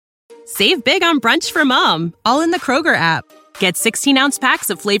Save big on brunch for mom, all in the Kroger app. Get 16-ounce packs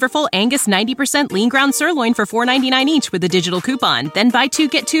of flavorful Angus 90% lean ground sirloin for $4.99 each with a digital coupon. Then buy 2,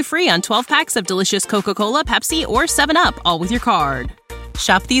 get 2 free on 12 packs of delicious Coca-Cola, Pepsi, or 7-Up, all with your card.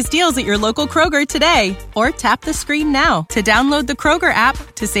 Shop these deals at your local Kroger today, or tap the screen now to download the Kroger app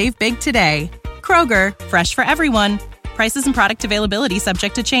to save big today. Kroger, fresh for everyone. Prices and product availability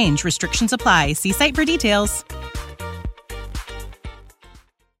subject to change. Restrictions apply. See site for details.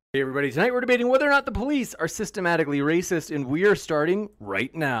 Hey everybody, tonight we're debating whether or not the police are systematically racist, and we are starting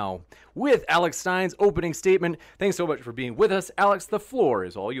right now with Alex Stein's opening statement. Thanks so much for being with us. Alex, the floor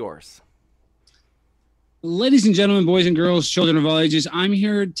is all yours. Ladies and gentlemen, boys and girls, children of all ages, I'm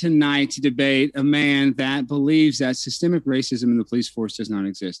here tonight to debate a man that believes that systemic racism in the police force does not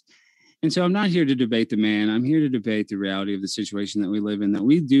exist. And so I'm not here to debate the man. I'm here to debate the reality of the situation that we live in, that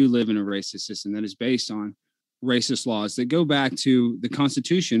we do live in a racist system that is based on racist laws that go back to the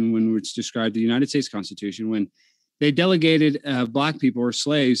Constitution, when it's described the United States Constitution, when they delegated Black people or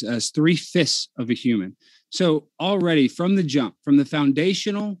slaves as 3/5 of a human. So already from the jump, from the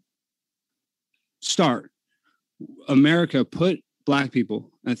foundational start, America put Black people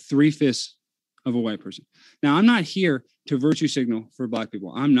at 3/5 of a white person. Now, I'm not here to virtue signal for Black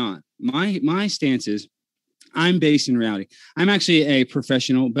people. I'm not. My stance is I'm based in reality. I'm actually a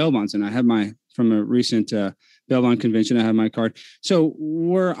professional bail bondsman. I have from a recent bail bond convention, I have my card. So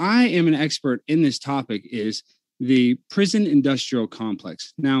where I am an expert in this topic is the prison industrial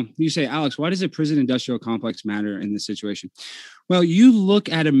complex. Now, you say, Alex, why does the prison industrial complex matter in this situation? Well, you look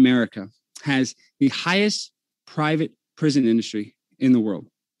at America has the highest private prison industry in the world.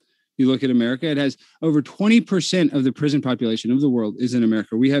 You look at America, it has over 20% of the prison population of the world is in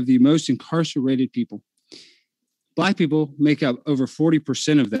America. We have the most incarcerated people. Black people make up over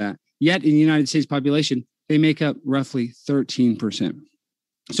 40% of that. Yet in the United States population, they make up roughly 13%.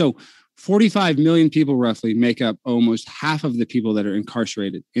 So 45 million people roughly make up almost half of the people that are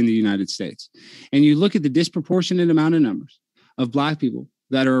incarcerated in the United States. And you look at the disproportionate amount of numbers of Black people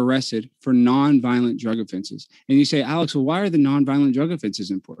that are arrested for nonviolent drug offenses. And you say, Alex, well, why are the nonviolent drug offenses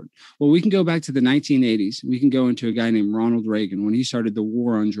important? Well, we can go back to the 1980s. We can go into a guy named Ronald Reagan when he started the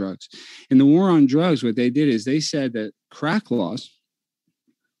war on drugs. And the war on drugs, what they did is they said that crack laws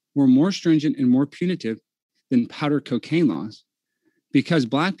were more stringent and more punitive than powder cocaine laws because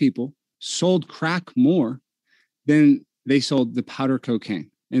Black people sold crack more than they sold the powder cocaine.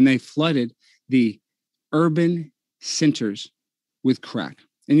 And they flooded the urban centers with crack.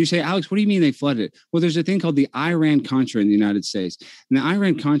 And you say, Alex, what do you mean they flooded it? Well, there's a thing called the Iran-Contra in the United States. And the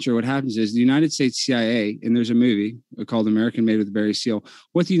Iran-Contra, what happens is the United States CIA, and there's a movie called American Made with Barry Seal.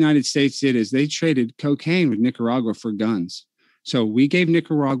 What the United States did is they traded cocaine with Nicaragua for guns. So we gave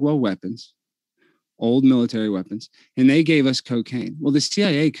Nicaragua weapons, old military weapons, and they gave us cocaine. Well, the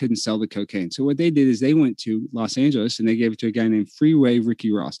CIA couldn't sell the cocaine. So what they did is they went to Los Angeles and they gave it to a guy named Freeway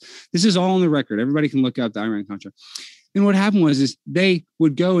Ricky Ross. This is all on the record. Everybody can look up the Iran-Contra. And what happened was they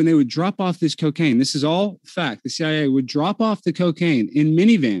would go and they would drop off this cocaine. This is all fact. The CIA would drop off the cocaine in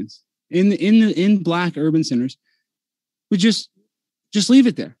minivans in Black urban centers, would just leave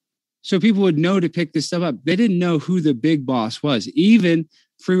it there. So people would know to pick this stuff up. They didn't know who the big boss was. Even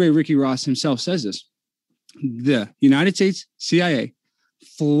Freeway Ricky Ross himself says this. The United States CIA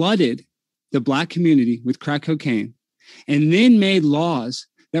flooded the Black community with crack cocaine and then made laws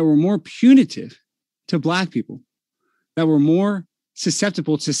that were more punitive to Black people, that were more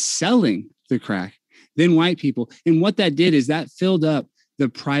susceptible to selling the crack than white people. And what that did is that filled up the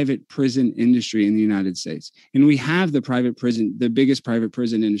private prison industry in the United States. And we have the biggest private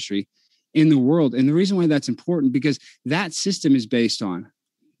prison industry in the world. And the reason why that's important, because that system is based on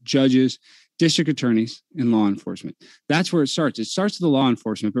judges, district attorneys, and law enforcement. That's where it starts. It starts with the law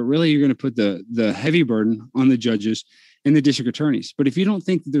enforcement, but really you're going to put the heavy burden on the judges and the district attorneys. But if you don't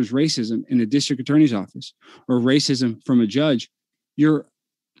think that there's racism in a district attorney's office or racism from a judge, you're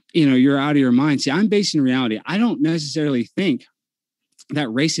out of your mind. See, I'm based in reality. I don't necessarily think that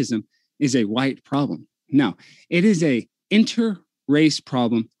racism is a white problem. No, it is a inter-race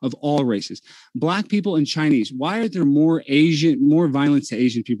problem of all races. Black people and Chinese. Why are there more violence to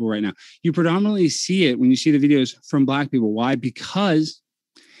Asian people right now? You predominantly see it when you see the videos from Black people. Why? Because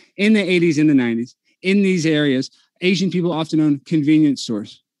in the 80s and the 90s, in these areas, Asian people often own convenience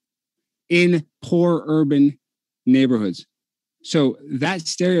stores in poor urban neighborhoods. So that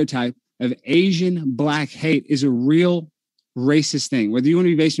stereotype of Asian Black hate is a real racist thing. Whether you want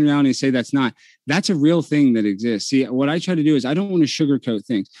to be based in reality and say that's a real thing that exists. See, what I try to do is I don't want to sugarcoat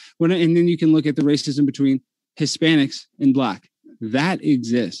things. And then you can look at the racism between Hispanics and Black. That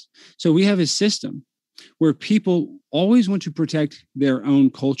exists. So we have a system where people always want to protect their own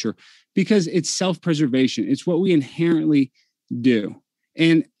culture because it's self-preservation. It's what we inherently do.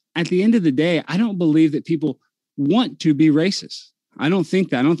 And at the end of the day, I don't believe that people want to be racist. I don't think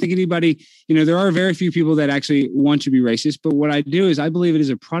that. I don't think anybody, there are very few people that actually want to be racist. But what I do is I believe it is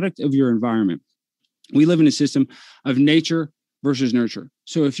a product of your environment. We live in a system of nature versus nurture.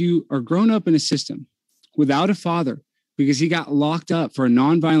 So if you are grown up in a system without a father because he got locked up for a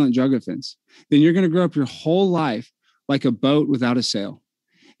nonviolent drug offense, then you're going to grow up your whole life like a boat without a sail.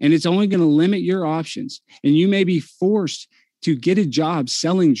 And it's only going to limit your options. And you may be forced to get a job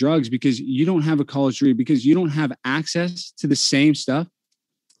selling drugs because you don't have a college degree, because you don't have access to the same stuff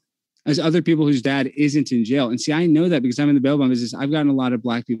as other people whose dad isn't in jail. And see, I know that because I'm in the bail bond business. I've gotten a lot of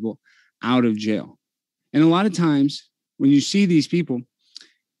Black people out of jail. And a lot of times when you see these people,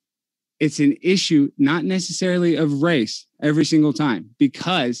 it's an issue, not necessarily of race every single time,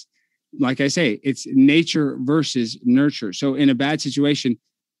 because like I say, it's nature versus nurture. So in a bad situation,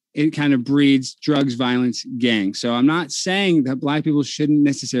 it kind of breeds drugs, violence, gangs. So I'm not saying that Black people shouldn't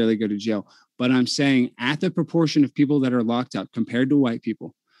necessarily go to jail, but I'm saying at the proportion of people that are locked up compared to white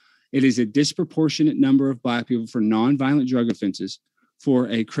people, it is a disproportionate number of Black people for nonviolent drug offenses, for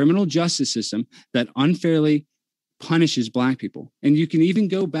a criminal justice system that unfairly punishes Black people. And you can even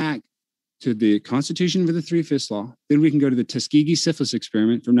go back to the Constitution of the Three-Fifths Law. Then we can go to the Tuskegee syphilis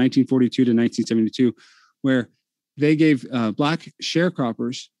experiment from 1942 to 1972, where they gave Black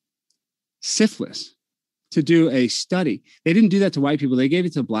sharecroppers syphilis to do a study. They didn't do that to white people. They gave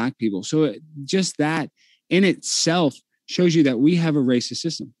it to Black people. So just that in itself shows you that we have a racist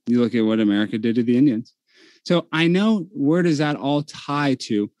system. You look at what America did to the Indians. So I know, where does that all tie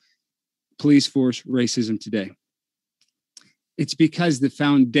to police force racism today? It's because the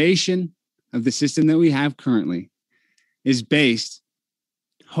foundation of the system that we have currently is based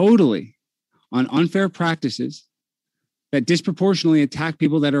totally on unfair practices that disproportionately attack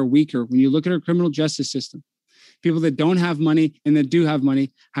people that are weaker. When you look at our criminal justice system, people that don't have money and that do have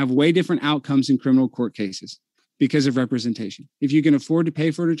money have way different outcomes in criminal court cases because of representation. If you can afford to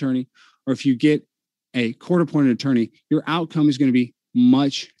pay for an attorney, or if you get a court-appointed attorney, your outcome is going to be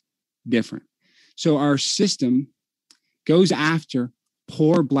much different. So our system goes after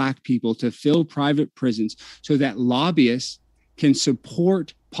poor Black people to fill private prisons so that lobbyists can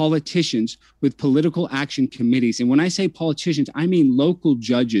support politicians with political action committees. And when I say politicians, I mean local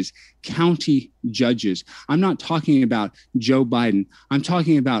judges, county judges. I'm not talking about Joe Biden. I'm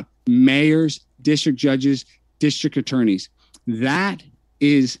talking about mayors, district judges, district attorneys. That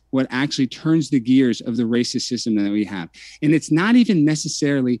is what actually turns the gears of the racist system that we have. And it's not even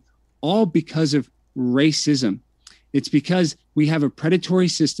necessarily all because of racism. It's because we have a predatory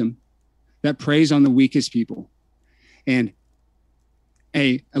system that preys on the weakest people. And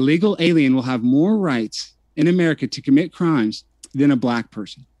a illegal alien will have more rights in America to commit crimes than a Black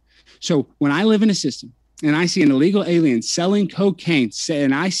person. So when I live in a system and I see an illegal alien selling cocaine,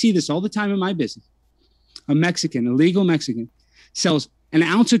 and I see this all the time in my business, a illegal Mexican, sells an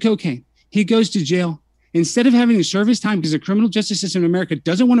ounce of cocaine. He goes to jail. Instead of having to serve his time because the criminal justice system in America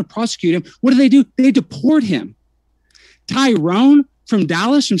doesn't want to prosecute him, what do? They deport him. Tyrone from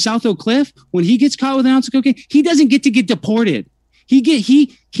Dallas, from South Oak Cliff, when he gets caught with an ounce of cocaine, he doesn't get to get deported. He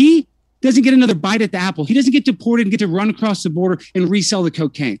doesn't get another bite at the apple. He doesn't get deported and get to run across the border and resell the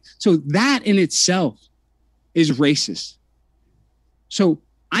cocaine. So that in itself is racist. So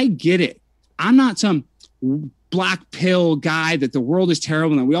I get it. I'm not some black pill guy that the world is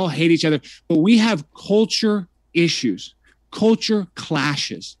terrible and that we all hate each other, but we have culture issues, culture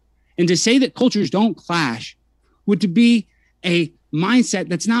clashes. And to say that cultures don't clash would to be a mindset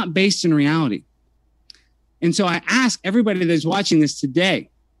that's not based in reality. And so I ask everybody that's watching this today,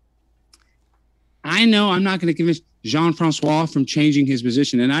 I know I'm not going to convince Jean-Francois from changing his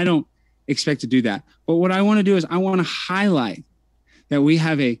position, and I don't expect to do that. But what I want to do is I want to highlight that we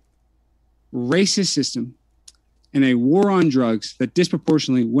have a racist system and a war on drugs that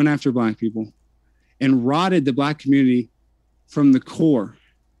disproportionately went after Black people and rotted the Black community from the core.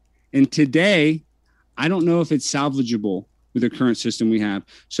 And today, I don't know if it's salvageable with the current system we have.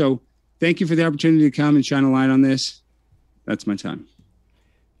 So thank you for the opportunity to come and shine a light on this. That's my time.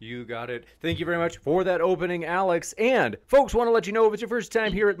 You got it. Thank you very much for that opening, Alex. And folks, want to let you know, if it's your first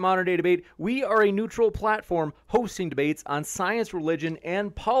time here at Modern Day Debate, we are a neutral platform hosting debates on science, religion,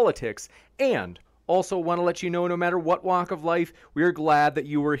 and politics. And also want to let you know, no matter what walk of life, we are glad that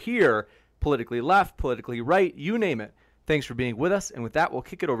you were here. Politically left, politically right, you name it. Thanks for being with us. And with that, we'll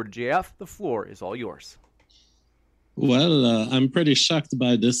kick it over to JF. The floor is all yours. Well, I'm pretty shocked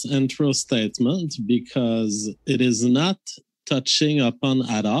by this intro statement because it is not touching upon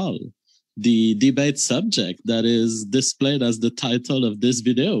at all the debate subject that is displayed as the title of this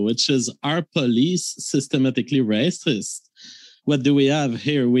video, which is, are police systematically racist? What do we have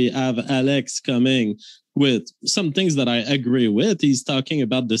here? We have Alex coming with some things that I agree with. He's talking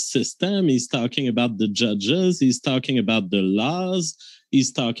about the system. He's talking about the judges. He's talking about the laws.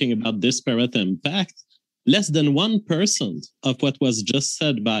 He's talking about disparate impact. Less than 1% of what was just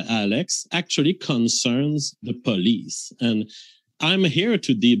said by Alex actually concerns the police. And I'm here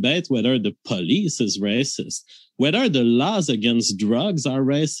to debate whether the police is racist. Whether the laws against drugs are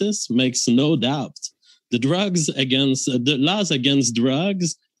racist makes no doubt. The laws against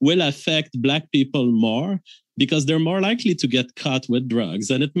drugs will affect Black people more because they're more likely to get caught with drugs.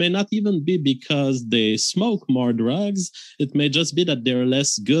 And it may not even be because they smoke more drugs. It may just be that they're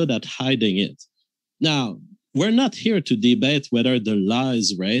less good at hiding it. Now, we're not here to debate whether the law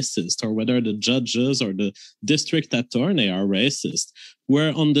is racist or whether the judges or the district attorney are racist.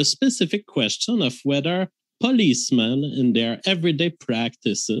 We're on the specific question of whether policemen in their everyday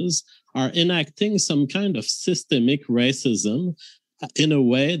practices are enacting some kind of systemic racism in a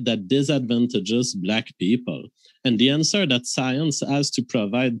way that disadvantages Black people. And the answer that science has to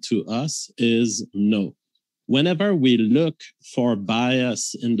provide to us is no. Whenever we look for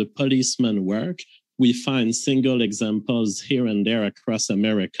bias in the policeman work, we find single examples here and there across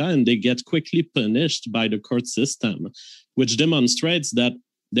America, and they get quickly punished by the court system, which demonstrates that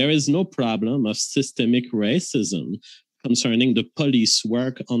there is no problem of systemic racism concerning the police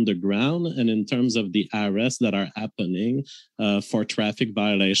work on the ground and in terms of the arrests that are happening for traffic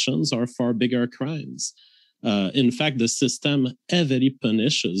violations or for bigger crimes. In fact, the system heavily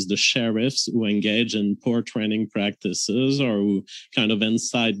punishes the sheriffs who engage in poor training practices or who kind of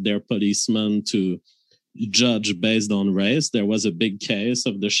incite their policemen to judge based on race. There was a big case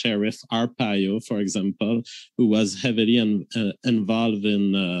of the sheriff Arpaio, for example, who was heavily involved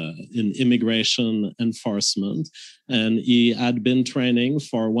in immigration enforcement. And he had been training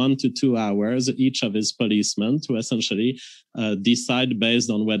for 1 to 2 hours each of his policemen to essentially decide based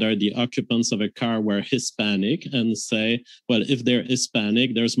on whether the occupants of a car were Hispanic and say, well, if they're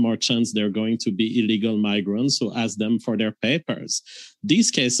Hispanic, there's more chance they're going to be illegal migrants, so ask them for their papers.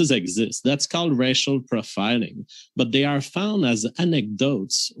 These cases exist. That's called racial profiling, but they are found as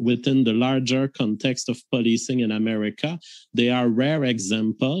anecdotes within the larger context of policing in America. They are rare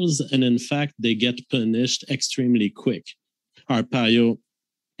examples, and in fact, they get punished extremely quick. Arpaio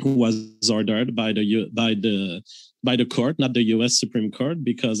was ordered by the court, not the U.S. Supreme Court,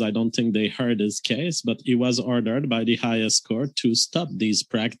 because I don't think they heard his case, but he was ordered by the highest court to stop these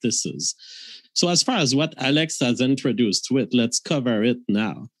practices. So as far as what Alex has introduced with, let's cover it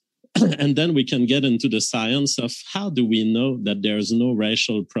now. And then we can get into the science of how do we know that there's no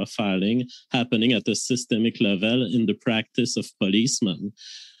racial profiling happening at a systemic level in the practice of policemen.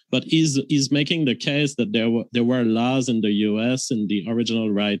 But he's making the case that there were laws in the U.S. in the original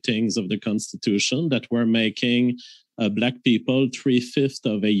writings of the Constitution that were making Black people 3/5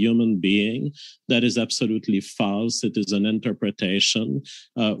 of a human being. That is absolutely false. It is an interpretation.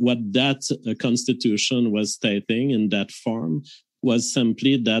 What that Constitution was stating in that form was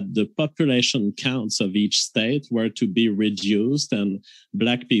simply that the population counts of each state were to be reduced, and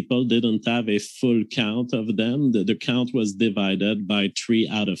Black people didn't have a full count of them. The count was divided by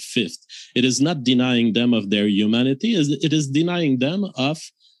 3/5. It is not denying them of their humanity. It is denying them of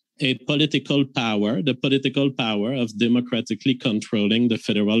a political power, the political power of democratically controlling the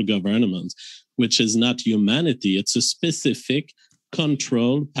federal government, which is not humanity. It's a specific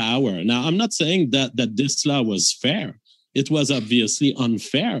control power. Now, I'm not saying that this law was fair. It was obviously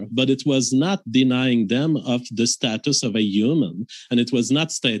unfair, but it was not denying them of the status of a human. And it was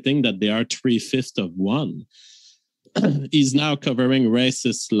not stating that they are 3/5 of one. He's now covering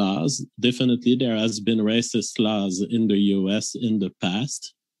racist laws. Definitely there has been racist laws in the US in the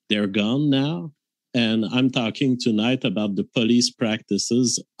past. They're gone now. And I'm talking tonight about the police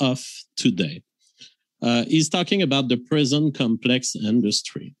practices of today. He's talking about the prison complex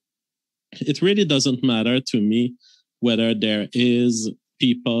industry. It really doesn't matter to me whether there is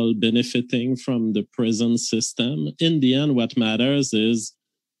people benefiting from the prison system. In the end, what matters is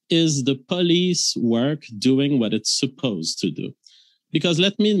the police work doing what it's supposed to do? Because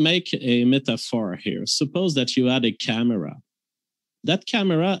let me make a metaphor here. Suppose that you had a camera. That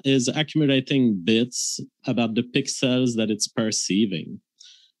camera is accumulating bits about the pixels that it's perceiving.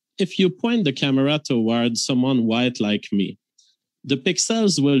 If you point the camera towards someone white like me, the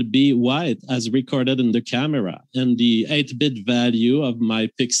pixels will be white as recorded in the camera, and the 8-bit value of my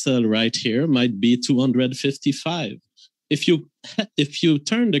pixel right here might be 255. If you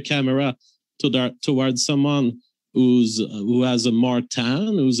turn the camera towards someone who has a more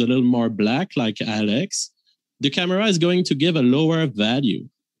tan, who's a little more black, like Alex, the camera is going to give a lower value.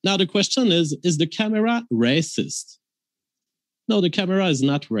 Now, the question is the camera racist? No, the camera is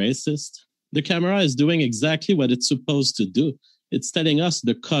not racist. The camera is doing exactly what it's supposed to do. It's telling us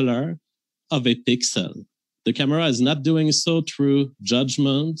the color of a pixel. The camera is not doing so through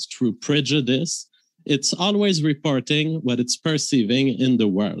judgment, through prejudice. It's always reporting what it's perceiving in the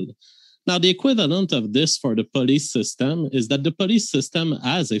world. Now, the equivalent of this for the police system is that the police system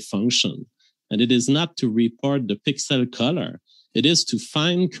has a function, and it is not to report the pixel color. It is to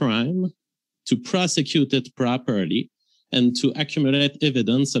find crime, to prosecute it properly, and to accumulate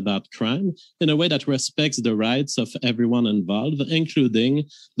evidence about crime in a way that respects the rights of everyone involved, including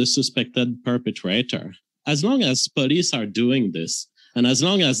the suspected perpetrator. As long as police are doing this, and as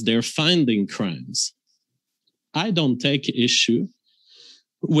long as they're finding crimes, I don't take issue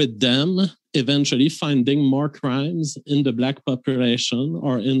with them eventually finding more crimes in the Black population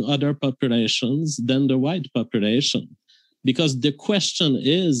or in other populations than the white population. Because the question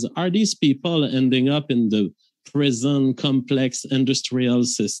is, are these people ending up in the prison complex industrial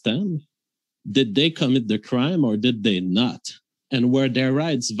system? Did they commit the crime or did they not? And were their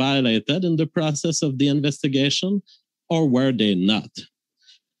rights violated in the process of the investigation or were they not?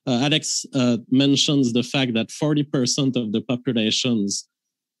 Alex mentions the fact that 40% of the populations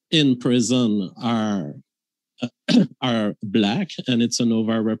in prison are Black, and it's an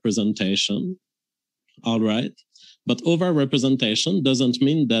overrepresentation. All right. But overrepresentation doesn't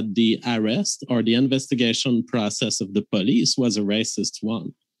mean that the arrest or the investigation process of the police was a racist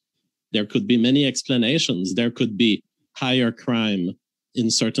one. There could be many explanations. There could be higher crime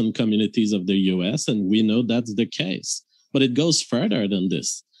in certain communities of the US, and we know that's the case. But it goes further than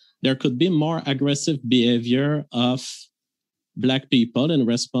this. There could be more aggressive behavior of Black people in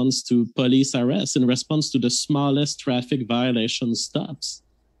response to police arrests, in response to the smallest traffic violation stops.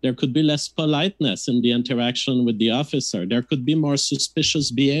 There could be less politeness in the interaction with the officer. There could be more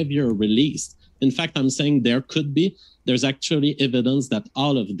suspicious behavior released. In fact, I'm saying there's actually evidence that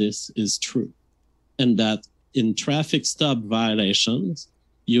all of this is true. And that in traffic stop violations,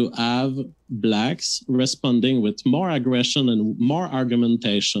 you have Blacks responding with more aggression and more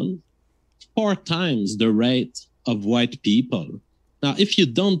argumentation, 4 times the rate of white people. Now, if you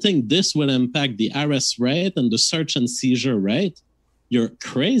don't think this will impact the arrest rate and the search and seizure rate, you're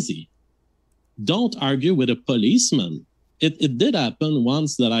crazy. Don't argue with a policeman. It did happen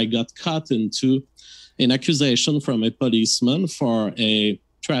once that I got caught into an accusation from a policeman for a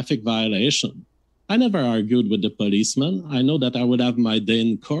traffic violation. I never argued with the policeman. I know that I would have my day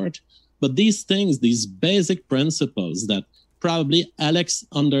in court, but these things, these basic principles that probably Alex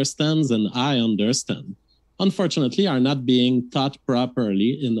understands and I understand, unfortunately, are not being taught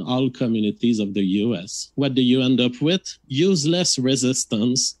properly in all communities of the US. What do you end up with? Useless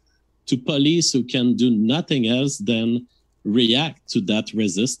resistance to police who can do nothing else than react to that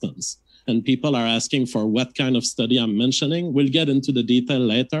resistance. And people are asking for what kind of study I'm mentioning. We'll get into the detail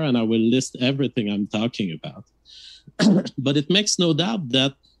later, and I will list everything I'm talking about. But it makes no doubt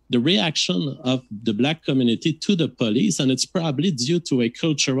that the reaction of the Black community to the police, and it's probably due to a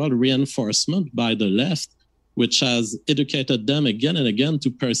cultural reinforcement by the left, which has educated them again and again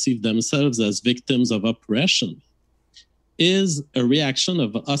to perceive themselves as victims of oppression, is a reaction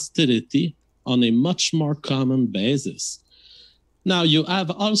of hostility on a much more common basis. Now, you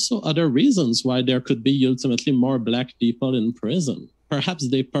have also other reasons why there could be ultimately more Black people in prison. Perhaps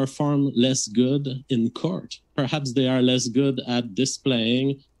they perform less good in court. Perhaps they are less good at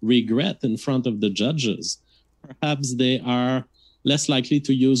displaying regret in front of the judges. Perhaps they are less likely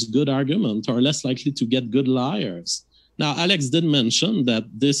to use good argument or less likely to get good liars. Now, Alex did mention that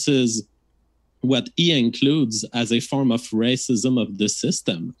this is what he includes as a form of racism of the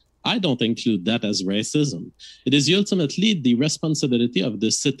system. I don't include that as racism. It is ultimately the responsibility of the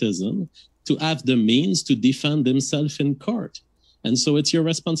citizen to have the means to defend himself in court. And so it's your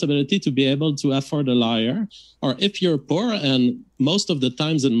responsibility to be able to afford a lawyer, or if you're poor, and most of the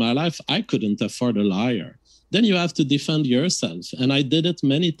times in my life, I couldn't afford a lawyer, then you have to defend yourself. And I did it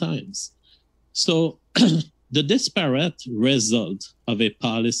many times. So the disparate result of a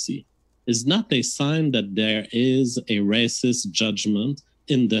policy is not a sign that there is a racist judgment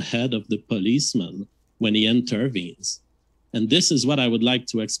in the head of the policeman when he intervenes. And this is what I would like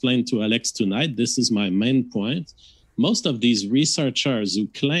to explain to Alex tonight. This is my main point. Most of these researchers who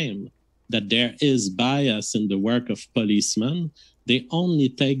claim that there is bias in the work of policemen, they only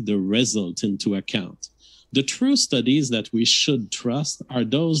take the result into account. The true studies that we should trust are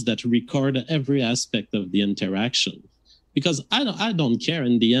those that record every aspect of the interaction. Because I don't care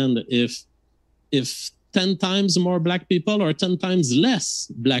in the end if 10 times more black people or 10 times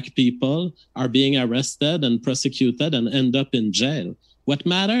less black people are being arrested and prosecuted and end up in jail. What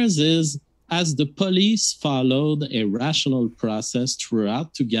matters is, as the police followed a rational process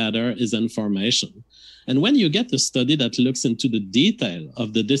throughout to gather his information. And when you get a study that looks into the detail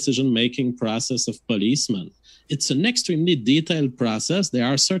of the decision-making process of policemen, it's an extremely detailed process. There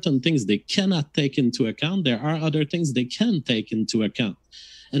are certain things they cannot take into account. There are other things they can take into account.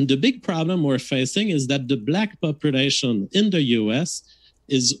 And the big problem we're facing is that the black population in the US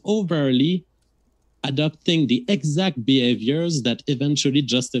is overly adopting the exact behaviors that eventually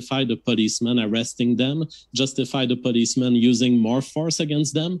justify the policeman arresting them, justify the policeman using more force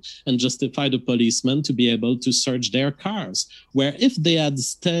against them, and justify the policeman to be able to search their cars. Where if they had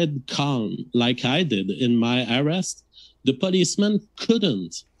stayed calm, like I did in my arrest, the policeman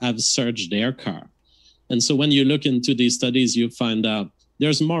couldn't have searched their car. And so when you look into these studies, you find out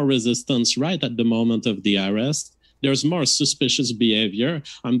there's more resistance right at the moment of the arrest. There's more suspicious behavior.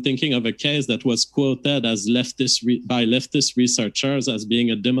 I'm thinking of a case that was quoted as by leftist researchers as being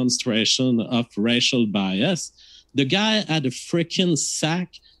a demonstration of racial bias. The guy had a freaking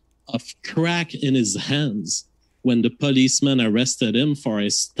sack of crack in his hands when the policeman arrested him for a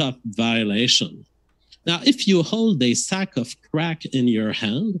stop violation. Now, if you hold a sack of crack in your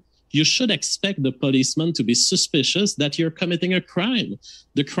hand, you should expect the policeman to be suspicious that you're committing a crime,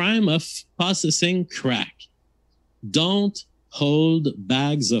 the crime of possessing crack. Don't hold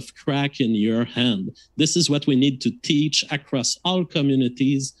bags of crack in your hand. This is what we need to teach across all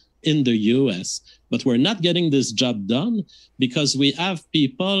communities in the US. But we're not getting this job done because we have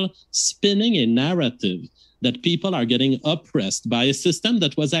people spinning a narrative that people are getting oppressed by a system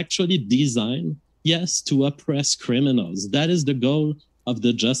that was actually designed, yes, to oppress criminals. That is the goal of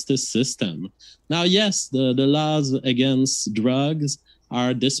the justice system. Now, yes, the laws against drugs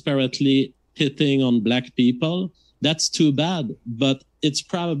are disparately hitting on black people. That's too bad, but it's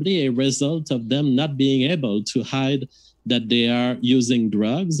probably a result of them not being able to hide that they are using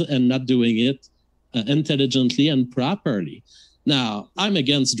drugs and not doing it intelligently and properly. Now, I'm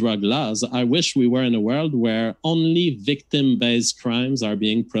against drug laws. I wish we were in a world where only victim-based crimes are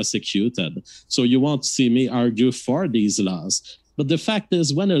being prosecuted. So you won't see me argue for these laws. But the fact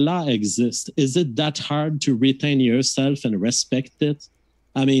is, when a law exists, is it that hard to retain yourself and respect it?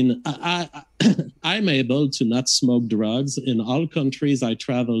 I mean, I'm able to not smoke drugs in all countries I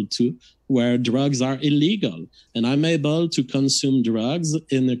travel to where drugs are illegal. And I'm able to consume drugs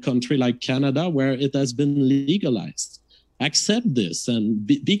in a country like Canada where it has been legalized. Accept this and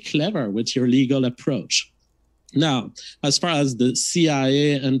be clever with your legal approach. Now, as far as the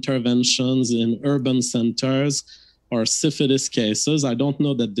CIA interventions in urban centers or syphilis cases, I don't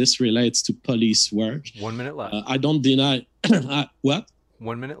know that this relates to police work. 1 minute left. I don't deny... What?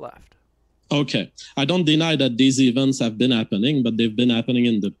 1 minute left. Okay. I don't deny that these events have been happening, but they've been happening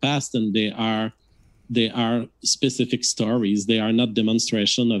in the past, and they are specific stories. They are not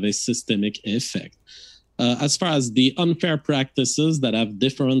demonstration of a systemic effect. As far as the unfair practices that have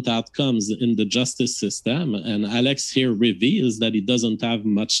different outcomes in the justice system, and Alex here reveals that he doesn't have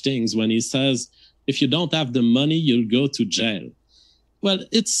much things when he says, if you don't have the money, you'll go to jail. Well,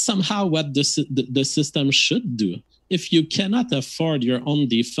 it's somehow what the system should do. If you cannot afford your own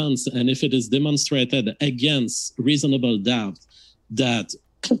defense, and if it is demonstrated against reasonable doubt that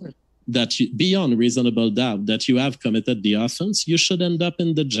beyond reasonable doubt that you have committed the offense, you should end up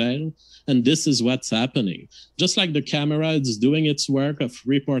in the jail. And this is what's happening. Just like the camera is doing its work of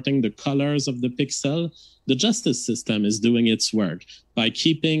reporting the colors of the pixel, the justice system is doing its work by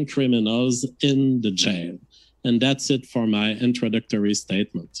keeping criminals in the jail. And that's it for my introductory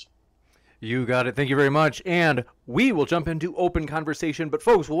statement. You got it. Thank you very much. And we will jump into open conversation. But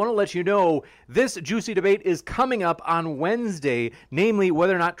folks, we want to let you know this juicy debate is coming up on Wednesday, namely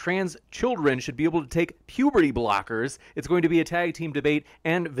whether or not trans children should be able to take puberty blockers. It's going to be a tag team debate,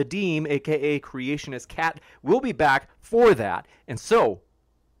 and Vadim, aka Creationist Cat, will be back for that. And so,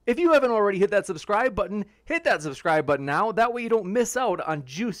 if you haven't already hit that subscribe button, hit that subscribe button now. That way you don't miss out on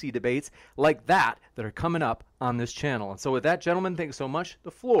juicy debates like that are coming up on this channel. And so with that, gentlemen, thanks so much.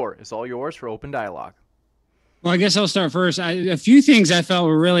 The floor is all yours for open dialogue. Well, I guess I'll start first. A few things I felt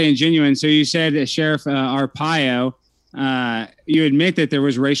were really ingenuine. So you said, Sheriff Arpaio, you admit that there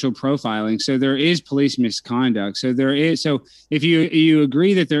was racial profiling. So there is police misconduct. So there is. So if you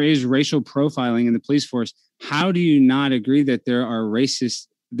agree that there is racial profiling in the police force, how do you not agree that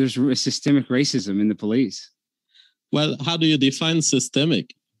there's systemic racism in the police? Well, how do you define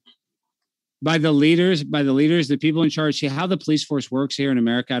systemic? by the leaders, the people in charge. See how the police force works here in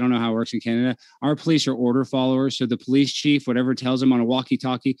America. I don't know how it works in Canada. Our police are order followers. So the police chief, whatever tells them on a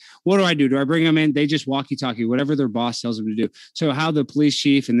walkie-talkie, what do I do? Do I bring them in? They just walkie-talkie, whatever their boss tells them to do. So how the police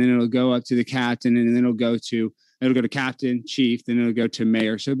chief, and then it'll go up to the captain, and then it'll go to captain, chief, then it'll go to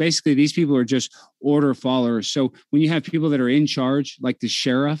mayor. So basically these people are just order followers. So when you have people that are in charge, like the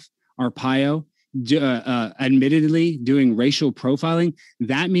sheriff, Arpaio, admittedly doing racial profiling,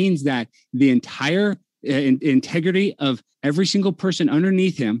 that means that the entire integrity of every single person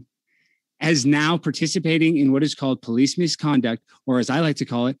underneath him is now participating in what is called police misconduct, or as I like to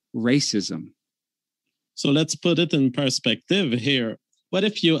call it, racism. So let's put it in perspective here. What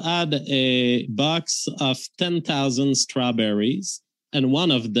if you had a box of 10,000 strawberries and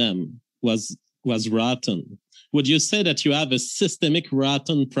one of them was rotten? Would you say that you have a systemic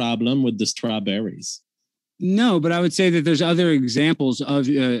rotten problem with the strawberries? No, but I would say that there's other examples of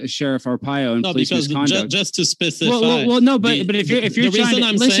Sheriff Arpaio and police misconduct. Just to specify. Well, no, but if you're trying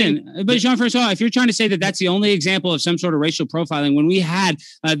to listen, but Jean-François, if you're trying to say that that's the only example of some sort of racial profiling, when we had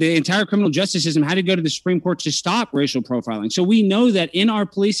the entire criminal justice system had to go to the Supreme Court to stop racial profiling. So we know that in our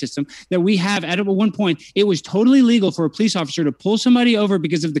police system that we have at one point, it was totally legal for a police officer to pull somebody over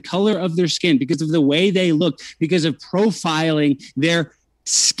because of the color of their skin, because of the way they looked, because of profiling their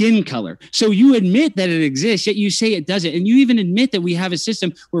skin color. So you admit that it exists, yet you say it doesn't. And you even admit that we have a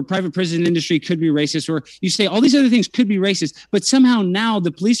system where private prison industry could be racist, or you say all these other things could be racist, but somehow now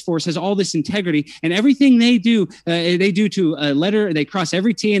the police force has all this integrity, and everything they do to a letter, they cross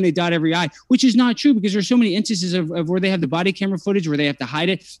every T and they dot every I, which is not true, because there's so many instances of where they have the body camera footage where they have to hide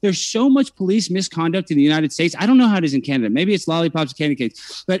it. There's so much police misconduct in the United States. I don't know how it is in Canada. Maybe it's lollipops and candy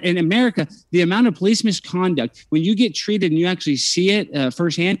canes, but in America, the amount of police misconduct, when you get treated and you actually see it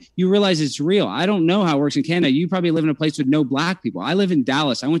firsthand, you realize it's real. I don't know how it works in Canada. You probably live in a place with no black people. I live in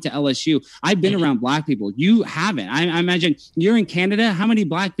Dallas. I went to LSU. I've been around black people. You haven't. I imagine you're in Canada. How many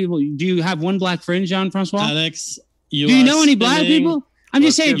black people do you have? One black friend, Jean-François? Alex, do you know any black people? I'm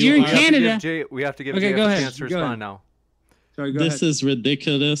just saying, you're in Canada. We have to give Jay a chance to respond now. Sorry, this is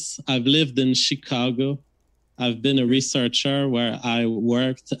ridiculous. I've lived in Chicago. I've been a researcher where I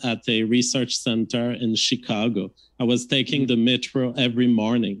worked at a research center in Chicago. I was taking the metro every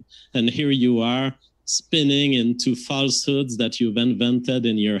morning, and here you are spinning into falsehoods that you've invented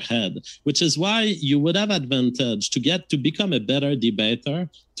in your head, which is why you would have advantage to become a better debater,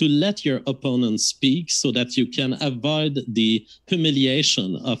 to let your opponent speak so that you can avoid the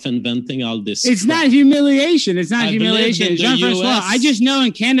humiliation of inventing all this. It's not humiliation. It's not humiliation. Jean-François, I just know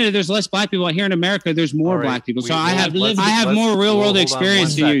in Canada there's less black people. Here in America, there's more black people. So I have more real world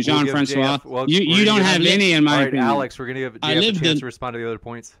experience than you, Jean-François. You don't have any, in my opinion. Alex, we're going to give Jeff a chance to respond to the other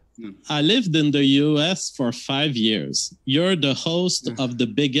points. I lived in the US for 5 years. You're the host of the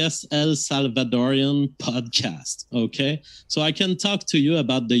biggest El Salvadorian podcast, okay? So I can talk to you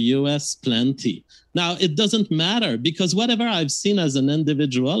about the US plenty. Now, it doesn't matter, because whatever I've seen as an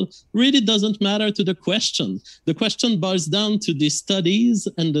individual really doesn't matter to the question. The question boils down to the studies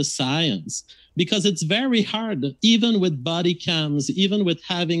and the science. Because it's very hard, even with body cams, even with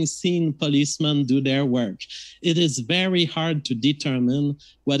having seen policemen do their work, it is very hard to determine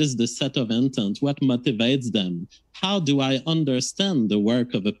what is the set of intent, what motivates them. How do I understand the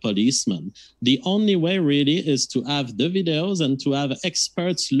work of a policeman? The only way really is to have the videos and to have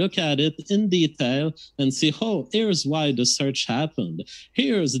experts look at it in detail and see, oh, here's why the search happened.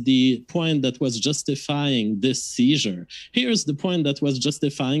 Here's the point that was justifying this seizure. Here's the point that was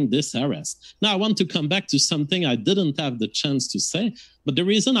justifying this arrest. Now, I want to come back to something I didn't have the chance to say, but the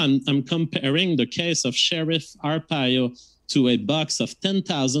reason I'm comparing the case of Sheriff Arpaio to a box of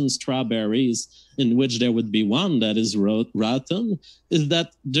 10,000 strawberries in which there would be one that is rotten, is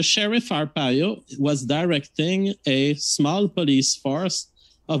that the Sheriff Arpaio was directing a small police force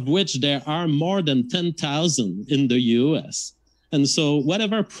of which there are more than 10,000 in the US. And so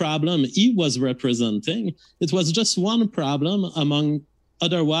whatever problem he was representing, it was just one problem among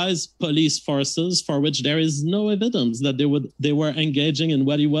otherwise police forces for which there is no evidence that they were engaging in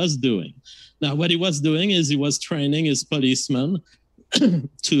what he was doing. Now, what he was doing is he was training his policemen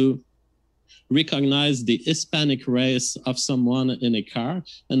to recognize the Hispanic race of someone in a car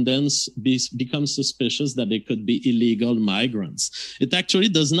and then become suspicious that they could be illegal migrants. It actually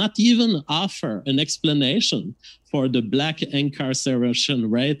does not even offer an explanation for the black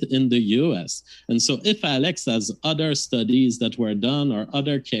incarceration rate in the US. And so if Alex has other studies that were done or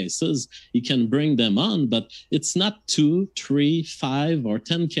other cases, he can bring them on, but it's not 2, 3, 5, or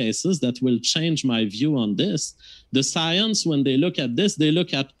 10 cases that will change my view on this. The science, when they look at this, they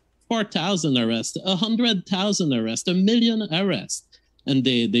look at 4,000 arrests, 100,000 arrests, 1 million arrests. and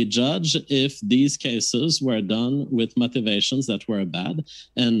they judge if these cases were done with motivations that were bad.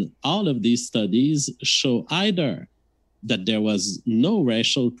 And all of these studies show either that there was no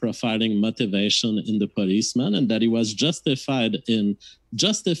racial profiling motivation in the policeman and that he was justified in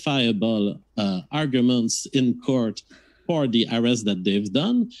justifiable arguments in court for the arrest that they've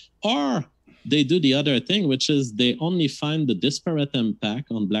done, or they do the other thing, which is they only find the disparate impact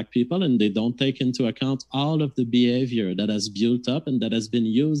on Black people and they don't take into account all of the behavior that has built up and that has been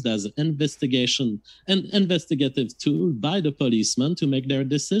used as an investigative tool by the policeman to make their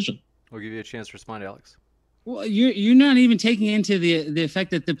decision. We'll give you a chance to respond, Alex. Well, you're not even taking into the fact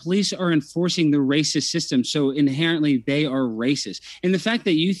that the police are enforcing the racist system, so inherently they are racist. And the fact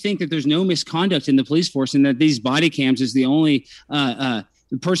that you think that there's no misconduct in the police force and that these body cams is the only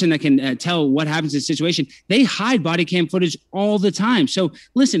the person that can tell what happens in a situation, they hide body cam footage all the time. So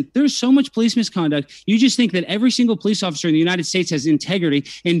listen, there's so much police misconduct. You just think that every single police officer in the United States has integrity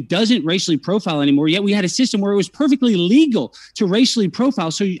and doesn't racially profile anymore. Yet we had a system where it was perfectly legal to racially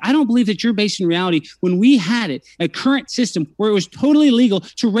profile. So I don't believe that you're based in reality when we had a current system where it was totally legal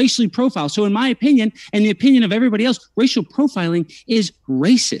to racially profile. So in my opinion, and the opinion of everybody else, racial profiling is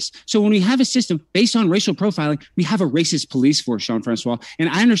racist. So when we have a system based on racial profiling, we have a racist police force, Jean-Francois. And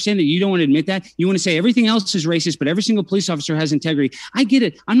I understand that you don't want to admit that. You want to say everything else is racist, but every single police officer has integrity. I get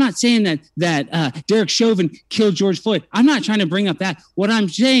it. I'm not saying that Derek Chauvin killed George Floyd. I'm not trying to bring up that. What I'm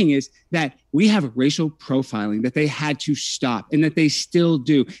saying is that we have racial profiling that they had to stop and that they still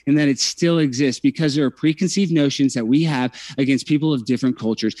do and that it still exists because there are preconceived notions that we have against people of different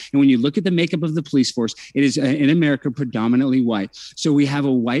cultures. And when you look at the makeup of the police force, it is in America predominantly white. So we have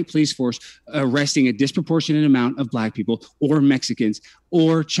a white police force arresting a disproportionate amount of Black people or Mexicans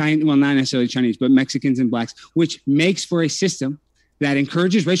or Chinese, well, not necessarily Chinese, but Mexicans and Blacks, which makes for a system that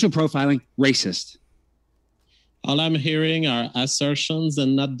encourages racial profiling racist. All I'm hearing are assertions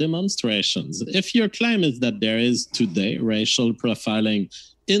and not demonstrations. If your claim is that there is today racial profiling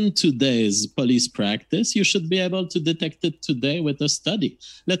in today's police practice, you should be able to detect it today with a study.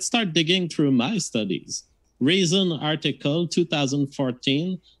 Let's start digging through my studies. Reason article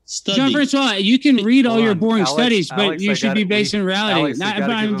 2014 study. Jean-Francois, you can read all your boring studies, but you should be based in reality.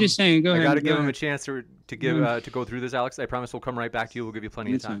 I'm just saying, go ahead. I got to give him a chance to go through this, Alex. I promise we'll come right back to you. We'll give you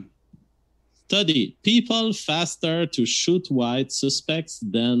plenty of time. Study. People faster to shoot white suspects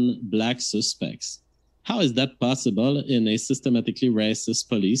than Black suspects. How is that possible in a systematically racist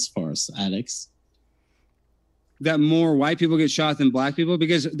police force, Alex? That more white people get shot than Black people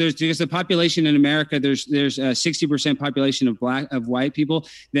because there's the population in America. There's 60% population of white people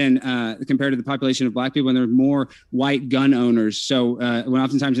than compared to the population of Black people, and there are more white gun owners. So when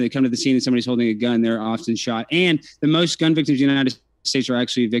oftentimes they come to the scene and somebody's holding a gun, they're often shot. And the most gun victims in the United States are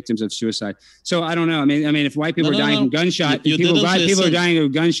actually victims of suicide. So I don't know. I mean, if white people are dying from gunshot, people are dying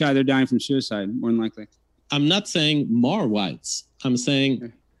of gunshot, they're dying from suicide more than likely. I'm not saying more whites. I'm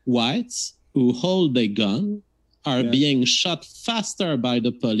saying whites who hold a gun are being shot faster by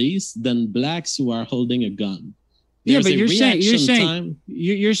the police than Blacks who are holding a gun. There's but you're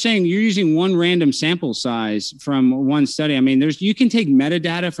saying you're using one random sample size from one study. I mean, you can take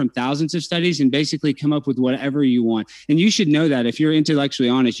metadata from thousands of studies and basically come up with whatever you want. And you should know that if you're intellectually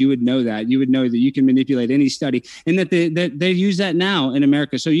honest, you would know that. You would know that you can manipulate any study and that they use that now in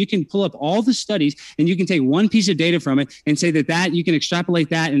America. So you can pull up all the studies and you can take one piece of data from it and say that you can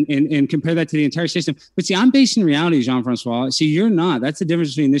extrapolate that and compare that to the entire system. But see, I'm based in reality, Jean-Francois. See, you're not. That's the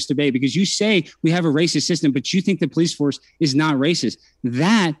difference between this debate because you say we have a racist system, but you think the police force is not racist.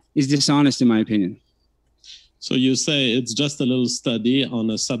 That is dishonest in my opinion. So you say it's just a little study on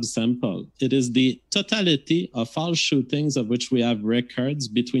a subsample. It is the totality of all shootings of which we have records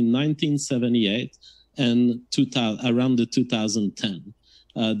between 1978 and around the 2010.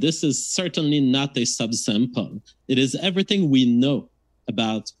 This is certainly not a subsample. It is everything we know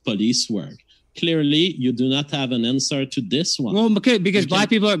about police work. Clearly, you do not have an answer to this one. Well, because Black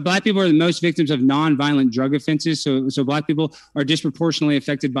people are the most victims of non-violent drug offenses. So Black people are disproportionately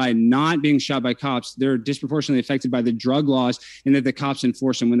affected by not being shot by cops. They're disproportionately affected by the drug laws and that the cops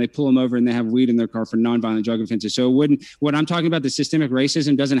enforce them when they pull them over and they have weed in their car for non-violent drug offenses. So what I'm talking about, the systemic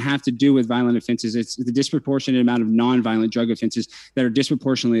racism doesn't have to do with violent offenses. It's the disproportionate amount of non-violent drug offenses that are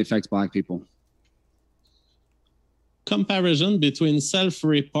disproportionately affect Black people. Comparison between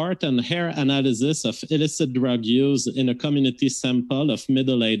self-report and hair analysis of illicit drug use in a community sample of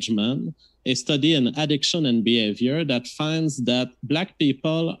middle-aged men, a study in addiction and behavior that finds that Black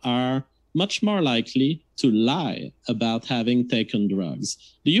people are much more likely to lie about having taken drugs.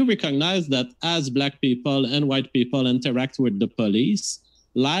 Do you recognize that as Black people and white people interact with the police,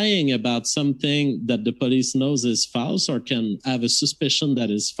 lying about something that the police knows is false or can have a suspicion that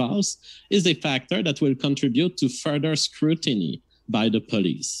is false is a factor that will contribute to further scrutiny by the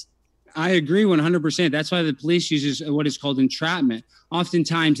police. I agree 100%. That's why the police uses what is called entrapment.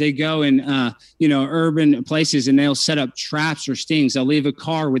 Oftentimes they go in, urban places and they'll set up traps or stings. They'll leave a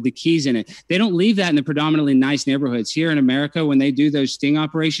car with the keys in it. They don't leave that in the predominantly nice neighborhoods. Here in America, when they do those sting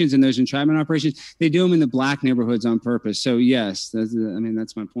operations and those entrapment operations, they do them in the black neighborhoods on purpose. So yes,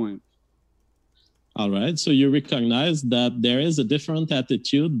 that's my point. All right. So you recognize that there is a different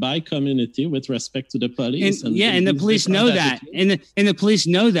attitude by community with respect to the police. And the police know that. And the police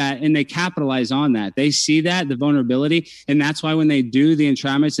know that, and they capitalize on that. They see that, the vulnerability. And that's why when they do the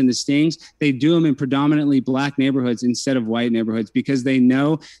entrapments and the stings, they do them in predominantly black neighborhoods instead of white neighborhoods, because they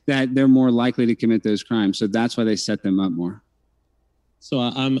know that they're more likely to commit those crimes. So that's why they set them up more. So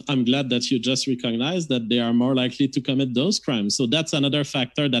I'm glad that you just recognized that they are more likely to commit those crimes. So that's another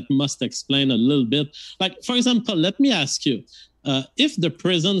factor that must explain a little bit. Like, for example, let me ask you, if the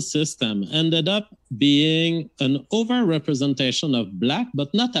prison system ended up being an overrepresentation of Black,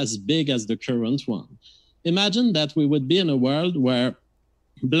 but not as big as the current one, imagine that we would be in a world where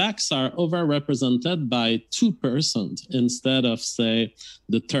Blacks are overrepresented by 2% instead of, say,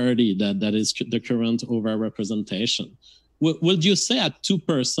 the 30 that is the current overrepresentation. Would you say at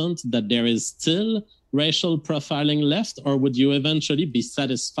 2% that there is still racial profiling left, or would you eventually be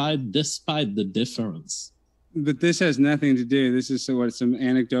satisfied despite the difference? But this has nothing to do. This is some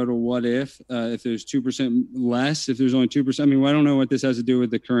anecdotal what if there's 2% less, if there's only 2%. I mean, I don't know what this has to do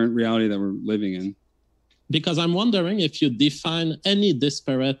with the current reality that we're living in. Because I'm wondering if you define any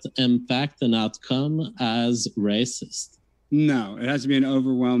disparate impact and outcome as racist. No, it has to be an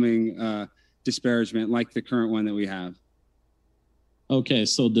overwhelming disparagement like the current one that we have. Okay,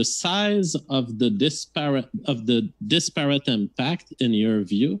 so the size of the disparate impact, in your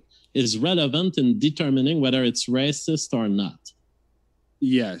view, is relevant in determining whether it's racist or not.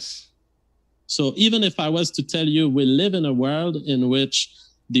 Yes. So even if I was to tell you we live in a world in which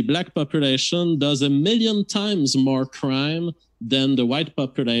the Black population does 1 million times more crime than the white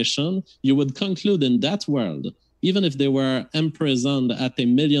population, you would conclude in that world, even if they were imprisoned at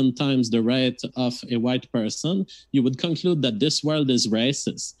 1 million times the rate of a white person, you would conclude that this world is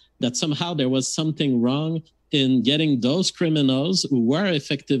racist, that somehow there was something wrong in getting those criminals who were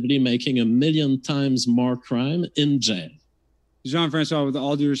effectively making 1 million times more crime in jail. Jean-Francois, with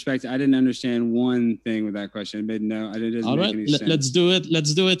all due respect, I didn't understand one thing with that question. It doesn't make any sense.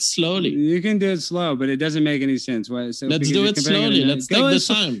 Let's do it slowly. You can do it slow, but it doesn't make any sense. Let's do it slowly. Let's take the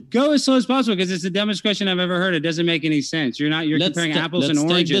time. Go as slow as possible, because it's the dumbest question I've ever heard. It doesn't make any sense. You're comparing apples and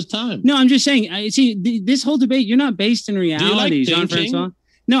oranges. Let's take the time. No, I'm just saying. This whole debate, you're not based in reality, Jean-Francois.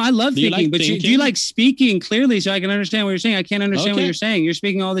 No, I love thinking, but do you like speaking clearly so I can understand what you're saying? I can't understand what you're saying. You're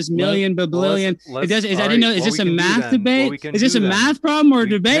speaking all this million, babillion. I didn't know. Is this a math debate? Is this a math problem or a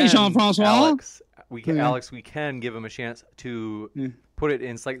debate, Jean-Francois? Alex, we can give him a chance to put it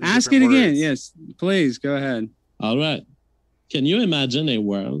in slightly Ask it different again. words. Yes, please go ahead. All right. Can you imagine a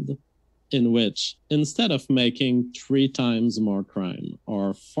world in which instead of making 3 times more crime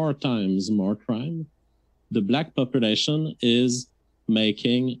or 4 times more crime, the Black population is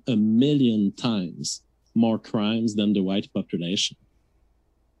making 1 million times more crimes than the white population?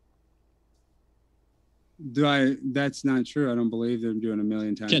 That's not true. I don't believe they're doing 1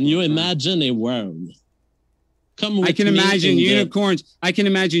 million times. Can you imagine a world? I can imagine unicorns. I can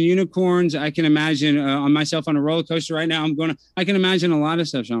imagine unicorns. I can imagine on myself on a roller coaster right now. I can imagine a lot of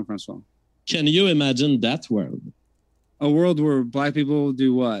stuff, Jean-Francois. Can you imagine that world? A world where Black people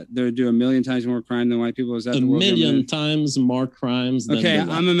do what? They do 1 million times more crime than white people? Is that 1 million times more crimes than Okay,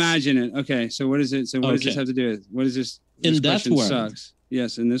 I'm imagining. Okay, so what is it? So what does this have to do with? What is this? In that world. Sucks.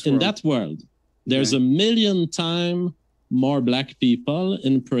 Yes, in this world. In that world, there's 1 million times more Black people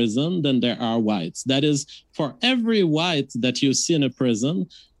in prison than there are whites. That is, for every white that you see in a prison,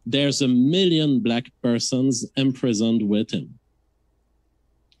 there's 1 million Black persons imprisoned with him.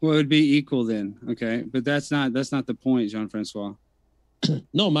 Well, it would be equal then, okay? But that's not the point, Jean-Francois.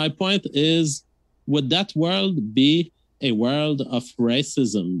 No, my point is, would that world be a world of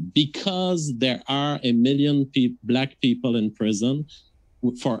racism because there are 1 million Black people in prison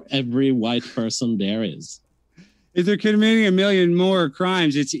for every white person there is? If they're committing a million more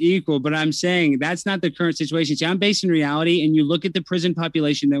crimes, it's equal. But I'm saying that's not the current situation. See, I'm based in reality, and you look at the prison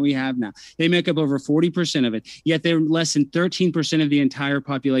population that we have now. They make up over 40% of it, yet they're less than 13% of the entire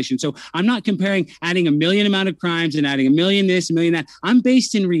population. So I'm not comparing adding a million amount of crimes and adding a million this, a million that. I'm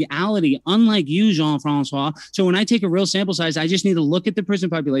based in reality, unlike you, Jean-Francois. So when I take a real sample size, I just need to look at the prison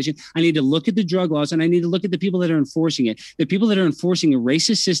population. I need to look at the drug laws, and I need to look at the people that are enforcing it. The people that are enforcing a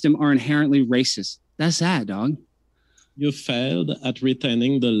racist system are inherently racist. That's that, dog. You failed at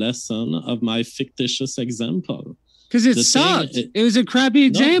retaining the lesson of my fictitious example. Because it sucked. It was a crappy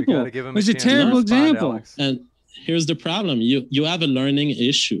example. It was a terrible example. And here's the problem. You have a learning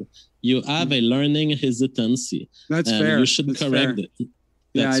issue. You have a learning hesitancy. That's fair. You should correct it.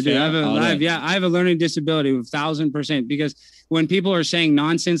 Yeah, I do. I have a learning disability of 1,000%, because when people are saying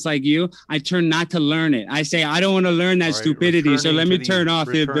nonsense like you, I turn not to learn it. I say, I don't want to learn that stupidity. So let me turn off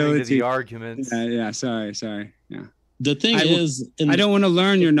the ability. To the arguments. Yeah. Sorry. Yeah. The thing is, I don't want to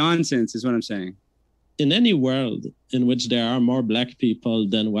learn your nonsense, is what I'm saying. In any world in which there are more black people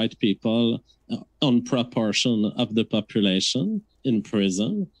than white people on proportion of the population in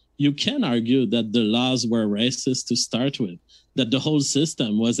prison, you can argue that the laws were racist to start with, that the whole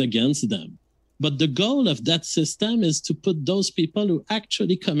system was against them. But the goal of that system is to put those people who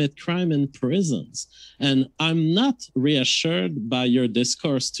actually commit crime in prisons. And I'm not reassured by your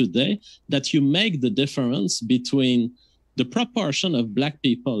discourse today that you make the difference between the proportion of black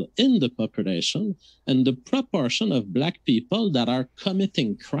people in the population and the proportion of black people that are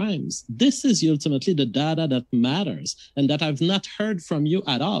committing crimes. This is ultimately the data that matters and that I've not heard from you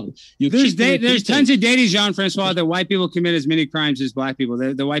at all. There's tons of data, Jean-Francois, that white people commit as many crimes as black people.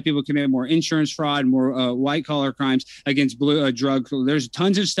 The white people commit more insurance fraud, more white-collar crimes against drug. There's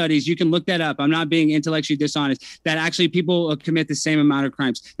tons of studies. You can look that up. I'm not being intellectually dishonest, that actually people commit the same amount of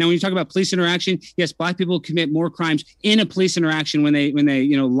crimes. Now, when you talk about police interaction, yes, black people commit more crimes in a police interaction when they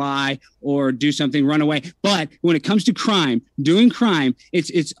lie or do something, run away. But when it comes to doing crime,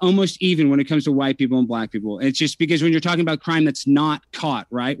 it's almost even when it comes to white people and black people. It's just because when you're talking about crime that's not caught,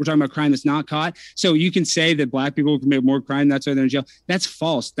 right? We're talking about crime that's not caught. So you can say that black people commit more crime, that's why they're in jail. That's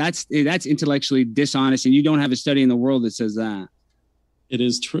false. That's intellectually dishonest, and you don't have a study in the world that says that. It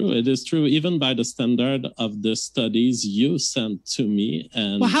is true. It is true, even by the standard of the studies you sent to me.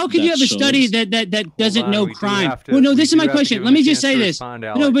 And well, how could you have a study that doesn't know crime? This is my question. Let me just say this.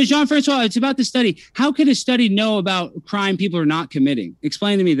 No, but Jean-Francois, it's about the study. How could a study know about crime people are not committing?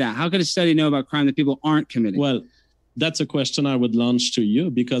 Explain to me that. How could a study know about crime that people aren't committing? Well, that's a question I would launch to you,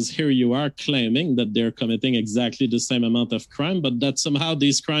 because here you are claiming that they're committing exactly the same amount of crime, but that somehow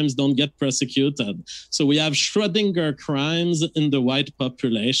these crimes don't get prosecuted. So we have Schrödinger crimes in the white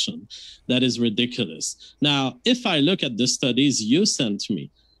population. That is ridiculous. Now, if I look at the studies you sent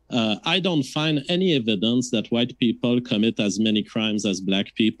me, I don't find any evidence that white people commit as many crimes as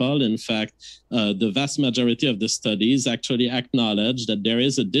black people. In fact, the vast majority of the studies actually acknowledge that there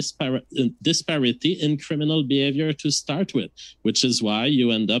is a disparity in criminal behavior to start with, which is why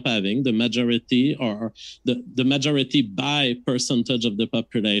you end up having the majority or the majority by percentage of the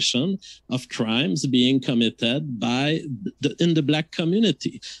population of crimes being committed in the black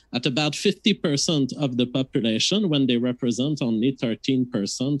community at about 50% of the population, when they represent only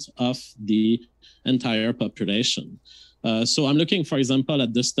 13% of the entire population. So I'm looking, for example,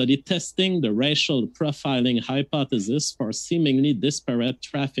 at the study testing the racial profiling hypothesis for seemingly disparate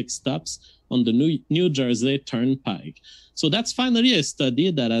traffic stops on the New Jersey Turnpike. So that's finally a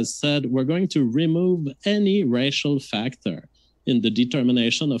study that has said we're going to remove any racial factor in the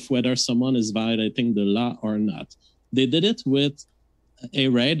determination of whether someone is violating the law or not. They did it with a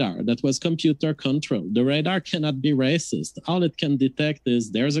radar that was computer controlled. The radar cannot be racist. All it can detect is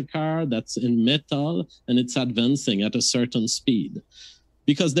there's a car that's in metal and it's advancing at a certain speed.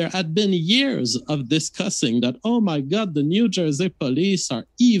 Because there had been years of discussing that, oh my God, the New Jersey police are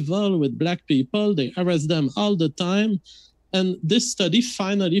evil with black people. They arrest them all the time. And this study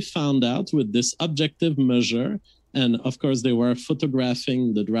finally found out with this objective measure. And of course, they were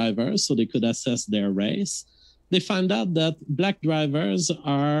photographing the drivers so they could assess their race. They found out that black drivers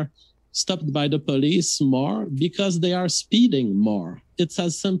are stopped by the police more because they are speeding more. It's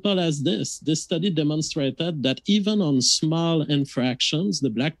as simple as this. This study demonstrated that even on small infractions, the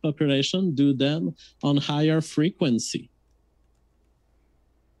black population do them on higher frequency.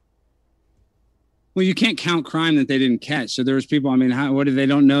 Well, you can't count crime that they didn't catch. So there was people, they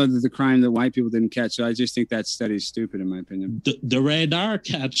don't know that the crime that white people didn't catch. So I just think that study is stupid, in my opinion. The radar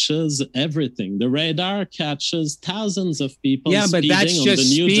catches everything. The radar catches thousands of people. Yeah, but that's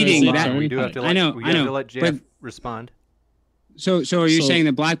just speeding. We do have to let Jeff respond. So are you saying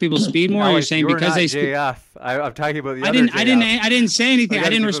that black people speed more? Or are you saying because they JF? I'm talking about the I didn't say anything. I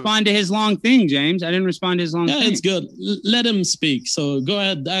didn't respond to his long thing, James. I didn't respond to his long thing. Yeah, it's good. Let him speak. So go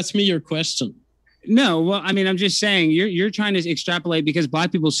ahead, ask me your question. No, well, I mean, I'm just saying you're trying to extrapolate because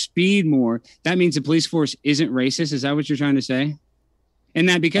black people speed more. That means the police force isn't racist. Is that what you're trying to say? And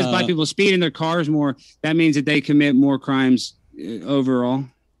that because black people speed in their cars more, that means that they commit more crimes overall?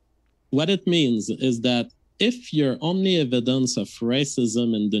 What it means is that if your only evidence of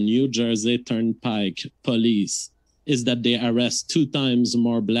racism in the New Jersey Turnpike police is that they arrest 2 times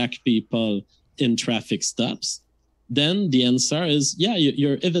more black people in traffic stops, then the answer is, yeah,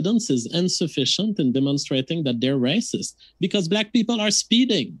 your evidence is insufficient in demonstrating that they're racist because black people are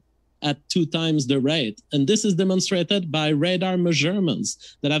speeding at 2 times the rate. And this is demonstrated by radar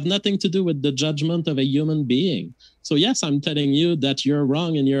measurements that have nothing to do with the judgment of a human being. So yes, I'm telling you that you're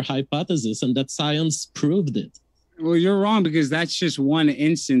wrong in your hypothesis and that science proved it. Well, you're wrong because that's just one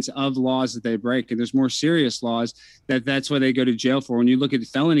instance of laws that they break. And there's more serious laws that's what they go to jail for. When you look at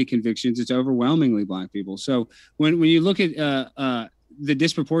felony convictions, it's overwhelmingly black people. So when you look at the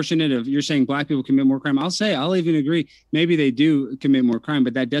disproportionate of you're saying black people commit more crime, I'll even agree. Maybe they do commit more crime,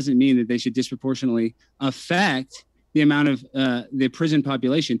 but that doesn't mean that they should disproportionately affect the amount of the prison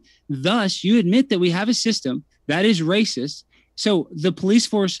population. Thus, you admit that we have a system that is racist. So the police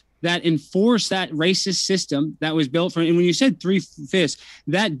force that enforced that racist system that was built for, and when you said 3/5,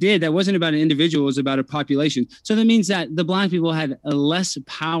 that wasn't about an individual, it was about a population. So that means that the black people had a less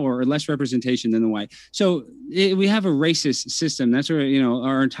power or less representation than the white. So we have a racist system. That's where,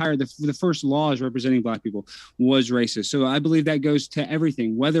 our entire, the first laws representing black people was racist. So I believe that goes to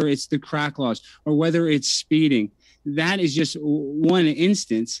everything, whether it's the crack laws or whether it's speeding. That is just one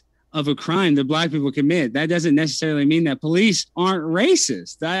instance of a crime that black people commit. That doesn't necessarily mean that police aren't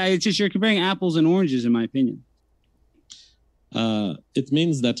racist. It's just you're comparing apples and oranges, in my opinion. It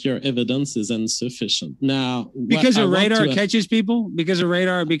means that your evidence is insufficient. Now, because a radar catches people, because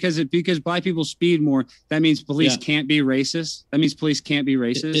black people speed more, that means police can't be racist. That means police can't be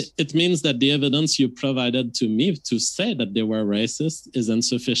racist. It means that the evidence you provided to me to say that they were racist is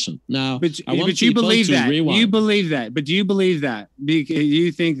insufficient. Now, but you believe that. You believe that. But do you believe that? Do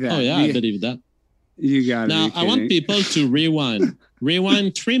you think that? Oh yeah, I believe that. You got it. Now, I want people to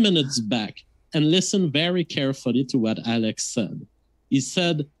rewind 3 minutes back and listen very carefully to what Alex said. He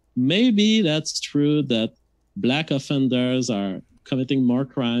said, maybe that's true that black offenders are committing more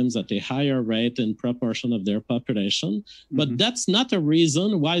crimes at a higher rate in proportion of their population, but that's not a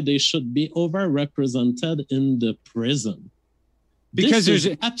reason why they should be overrepresented in the prison. Because of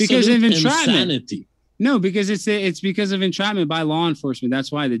entrapment. Insanity. No, because it's because of entrapment by law enforcement.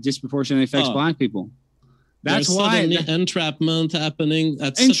 That's why that disproportionately affects black people. That's why entrapment happening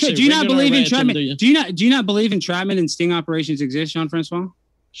at do you not believe entrapment? Do you not believe entrapment and sting operations exist, Jean-Francois?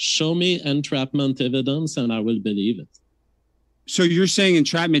 Show me entrapment evidence and I will believe it. So you're saying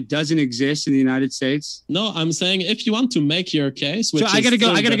entrapment doesn't exist in the United States? No, I'm saying if you want to make your case, so I gotta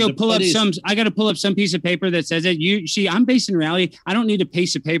go pull up some piece of paper that says it. You see, I'm based in reality. I don't need a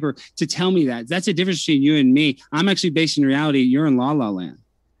piece of paper to tell me that. That's the difference between you and me. I'm actually based in reality. You're in la la land.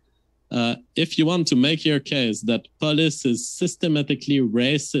 If you want to make your case that police is systematically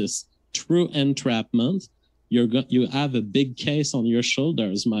racist through entrapment, you have a big case on your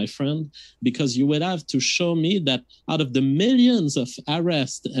shoulders, my friend, because you would have to show me that out of the millions of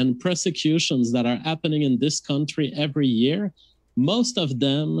arrests and prosecutions that are happening in this country every year, most of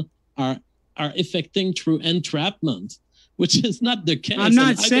them are affecting through entrapment, which is not the case. I'm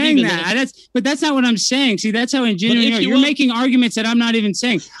not saying that. But that's not what I'm saying. See, that's how ingenuine you're making arguments that I'm not even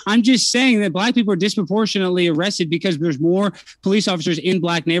saying. I'm just saying that black people are disproportionately arrested because there's more police officers in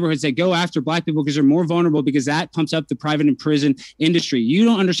black neighborhoods that go after black people because they're more vulnerable, because that pumps up the private and prison industry. You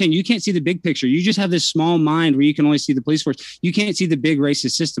don't understand. You can't see the big picture. You just have this small mind where you can only see the police force. You can't see the big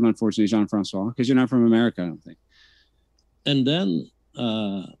racist system, unfortunately, Jean-Francois, because you're not from America, I don't think. And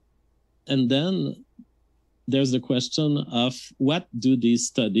then there's the question of what do these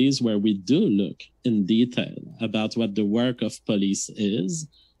studies where we do look in detail about what the work of police is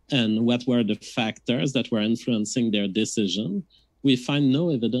and what were the factors that were influencing their decision, we find no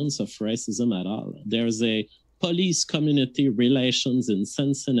evidence of racism at all. There's a police community relations in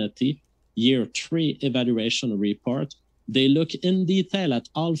Cincinnati year 3 evaluation report. They look in detail at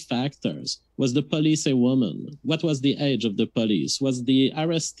all factors. Was the police a woman? What was the age of the police? Was the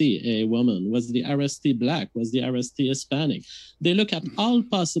arrestee a woman? Was the arrestee black? Was the arrestee Hispanic? They look at all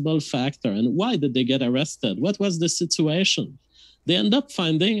possible factors. And why did they get arrested? What was the situation? They end up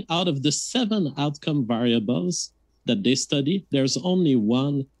finding out of the 7 outcome variables that they study, there's only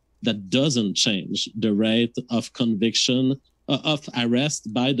one that doesn't change the rate of conviction of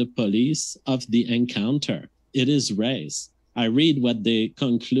arrest by the police of the encounter. It is race. I read what they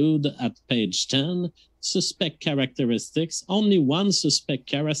conclude at page 10. Suspect characteristics. Only one suspect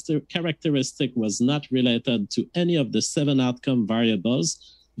characteristic was not related to any of the 7 outcome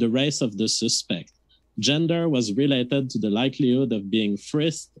variables, the race of the suspect. Gender was related to the likelihood of being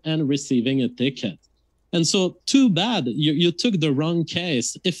frisked and receiving a ticket. And so, too bad, you took the wrong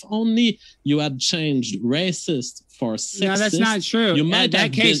case. If only you had changed racist for sexist. No, that's not true. You might that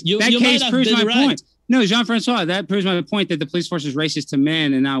have case, been, that you case might have proves been my right. point. No, Jean-Francois, that proves my point that the police force is racist to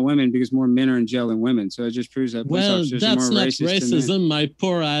men and not women because more men are in jail than women. So it just proves that police officers are more that's not racist to men. racism, my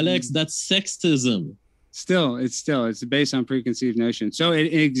poor Alex. That's sexism. It's based on preconceived notions. So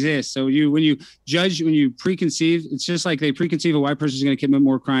it exists. So when you preconceive, it's just like they preconceive a white person is going to commit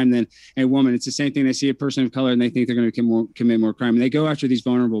more crime than a woman. It's the same thing. They see a person of color and they think they're going to commit more crime. And they go after these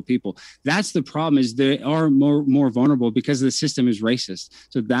vulnerable people. That's the problem, is they are more vulnerable because the system is racist.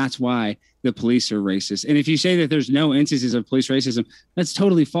 So that's why the police are racist. And if you say that there's no instances of police racism, that's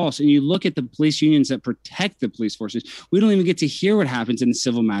totally false. And you look at the police unions that protect the police forces, we don't even get to hear what happens in the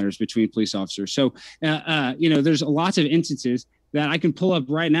civil matters between police officers. So, there's lots of instances that I can pull up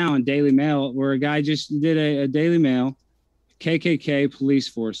right now in Daily Mail where a guy just did a Daily Mail KKK police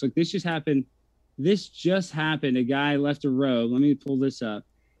force. Like this just happened. A guy left a robe. Let me pull this up.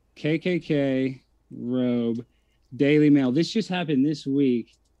 KKK robe, Daily Mail. This just happened this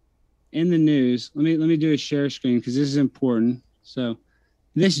week in the news. Let me do a share screen because this is important. So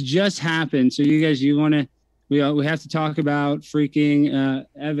this just happened. So you guys, we have to talk about freaking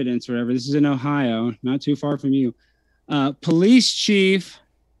evidence or whatever. This is in Ohio, not too far from you. Police chief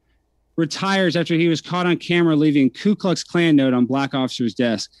retires after he was caught on camera leaving Ku Klux Klan note on black officer's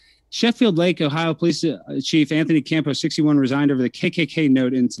desk. Sheffield Lake, Ohio Police Chief Anthony Campo, 61, resigned over the KKK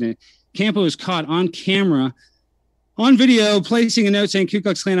note incident. Campo was caught on camera on video placing a note saying Ku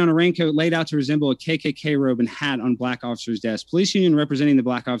Klux Klan on a raincoat laid out to resemble a KKK robe and hat on black officer's desk. Police union representing the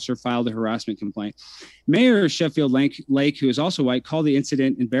black officer filed a harassment complaint. Mayor of Sheffield Lake, who is also white, called the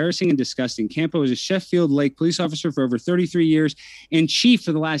incident embarrassing and disgusting. Campo was a Sheffield Lake police officer for over 33 years and chief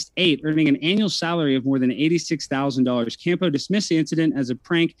for the last 8, earning an annual salary of more than $86,000. Campo dismissed the incident as a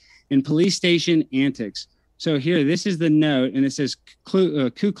prank and police station antics. So here, this is the note, and it says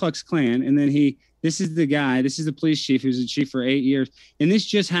Ku Klux Klan, and then this is the guy. This is the police chief who's a chief for 8 years. And this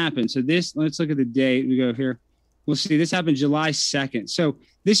just happened. So let's look at the date. We go here. We'll see. This happened July 2nd. So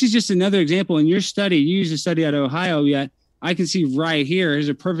this is just another example. In your study, you used a study out of Ohio, yet I can see right here, here's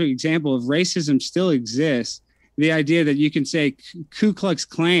a perfect example of racism still exists. The idea that you can say Ku Klux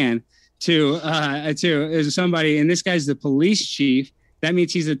Klan to somebody, and this guy's the police chief. That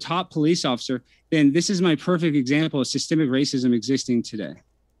means he's a top police officer. Then this is my perfect example of systemic racism existing today.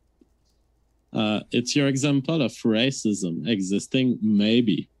 It's your example of racism existing,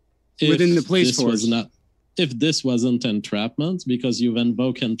 maybe. Within the police force. If this wasn't entrapment, because you've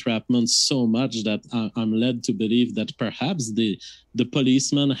invoked entrapment so much that I'm led to believe that perhaps the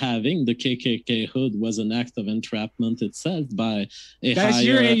policeman having the KKK hood was an act of entrapment itself by a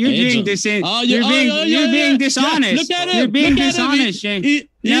higher agent. You're being dishonest. Look at it. You're being dishonest, Jane.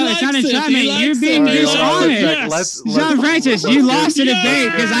 No, it's not entrapment. You're being dishonest. Jean-Francis, you lost a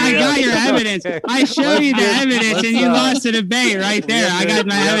debate because I got your evidence. I showed you the evidence and you lost a debate right there. I got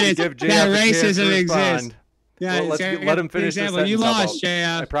my evidence that racism exists. Yeah, well, let him finish the sentence. You lost,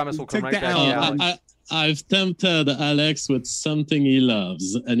 JF. I promise we'll come right back to you. I've tempted Alex with something he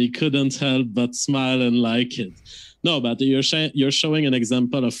loves, and he couldn't help but smile and like it. No, but you're showing an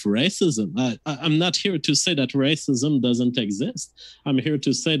example of racism. I'm not here to say that racism doesn't exist. I'm here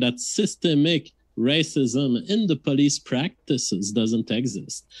to say that systemic racism in the police practices doesn't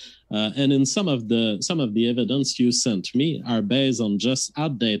exist. And in some of the evidence you sent me are based on just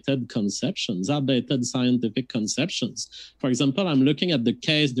outdated conceptions, outdated scientific conceptions. For example, I'm looking at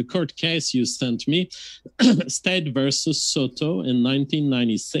the court case you sent me, State versus Soto in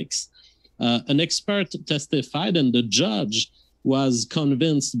 1996. An expert testified, and the judge was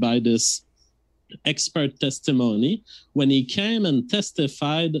convinced by this expert testimony when he came and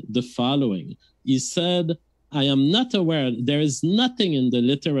testified the following. He said, I am not aware, there is nothing in the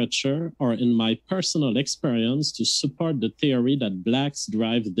literature or in my personal experience to support the theory that blacks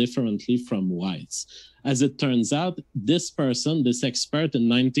drive differently from whites. As it turns out, this expert in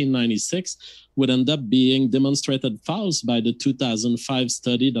 1996 would end up being demonstrated false by the 2005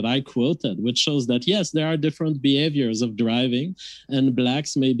 study that I quoted, which shows that, yes, there are different behaviors of driving and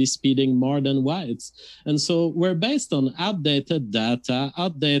blacks may be speeding more than whites. And so we're based on outdated data,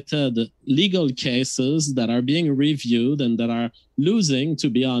 outdated legal cases that are being reviewed and that are losing, to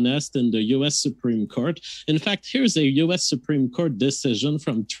be honest, in the US Supreme Court. In fact, here's a US Supreme Court decision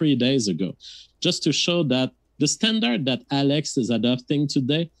from 3 days ago, just to show that the standard that Alex is adopting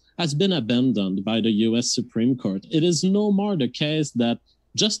today has been abandoned by the US Supreme Court. It is no more the case that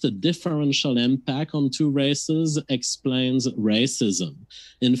just a differential impact on two races explains racism.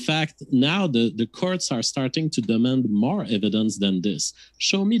 In fact, now the courts are starting to demand more evidence than this.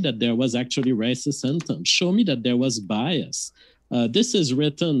 Show me that there was actually racist intent. Show me that there was bias. This is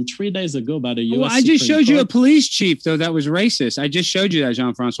written 3 days ago by the U.S. Well, I just Supreme showed you a Court. police chief, though, that was racist. I just showed you that,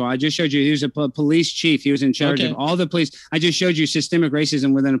 Jean-Francois. I just showed you he was a police chief. He was in charge of all the police. I just showed you systemic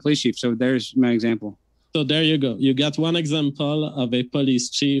racism within a police chief. So there's my example. So there you go. You got one example of a police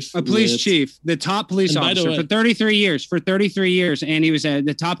chief. A police chief, the top police officer for 33 years. For 33 years, and he was at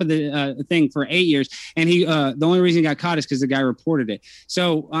the top of the thing for 8 years. And he, the only reason he got caught is because the guy reported it.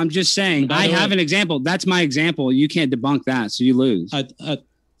 So I'm just saying, I have an example. That's my example. You can't debunk that, so you lose.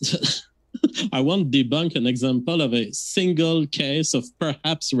 I won't debunk an example of a single case of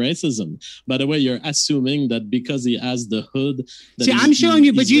perhaps racism. By the way, you're assuming that because he has the hood. See, I'm showing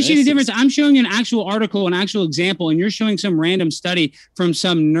you, but you see the difference. I'm showing you an actual article, an actual example, and you're showing some random study from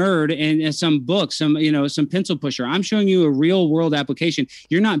some nerd and some book, some pencil pusher. I'm showing you a real world application.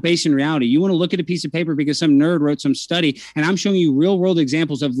 You're not based in reality. You want to look at a piece of paper because some nerd wrote some study, and I'm showing you real world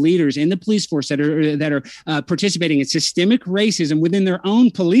examples of leaders in the police force that are participating in systemic racism within their own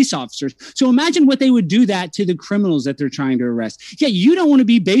police officers. So imagine what they would do that to the criminals that they're trying to arrest. Yeah, you don't want to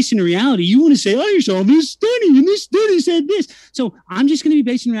be based in reality. You want to say, I saw this study and this study said this. So I'm just going to be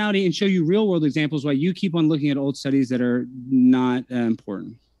based in reality and show you real world examples while you keep on looking at old studies that are not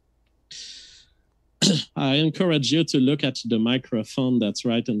important. I encourage you to look at the microphone that's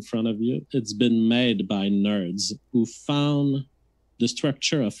right in front of you. It's been made by nerds who found the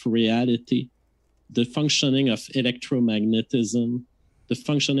structure of reality, the functioning of electromagnetism, the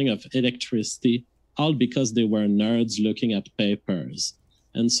functioning of electricity, all because they were nerds looking at papers.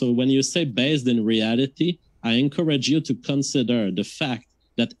 And so when you say based in reality, I encourage you to consider the fact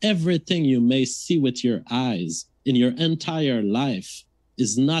that everything you may see with your eyes in your entire life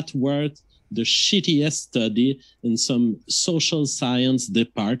is not worth the shittiest study in some social science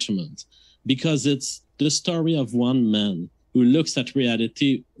department, because it's the story of one man who looks at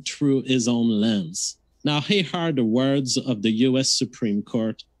reality through his own lens. Now, here are the words of the U.S. Supreme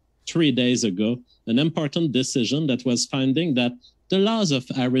Court 3 days ago, an important decision that was finding that the laws of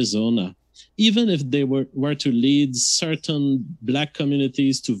Arizona, even if they were to lead certain Black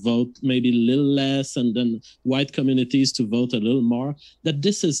communities to vote maybe a little less and then white communities to vote a little more, that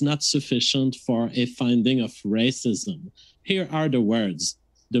this is not sufficient for a finding of racism. Here are the words.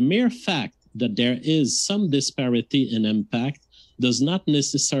 The mere fact that there is some disparity in impact does not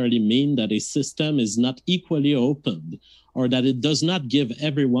necessarily mean that a system is not equally opened or that it does not give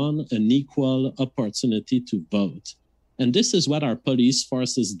everyone an equal opportunity to vote. And this is what our police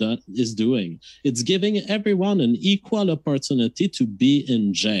force is doing. It's giving everyone an equal opportunity to be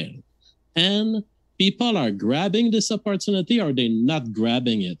in jail. And people are grabbing this opportunity or they're not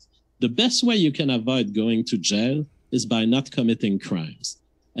grabbing it. The best way you can avoid going to jail is by not committing crimes.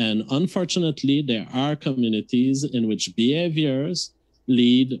 And unfortunately, there are communities in which behaviors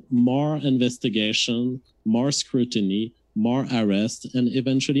lead more investigation, more scrutiny, more arrest, and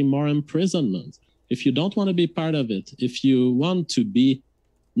eventually more imprisonment. If you don't want to be part of it, if you want to be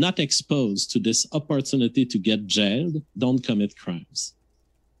not exposed to this opportunity to get jailed, don't commit crimes.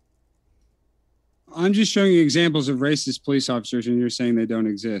 I'm just showing you examples of racist police officers, and you're saying they don't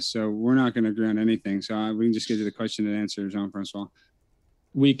exist. So we're not going to agree on anything. So we can just get to the question and answer, Jean-Francois.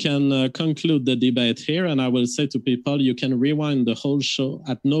 We can conclude the debate here, and I will say to people, you can rewind the whole show.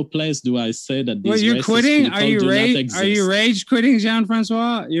 At no place do I say that these you're racist quitting? people do not exist. Are you rage quitting,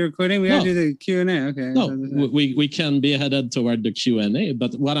 Jean-Francois? You're quitting? We got to do the Q&A. Okay. No, we can be headed toward the Q&A,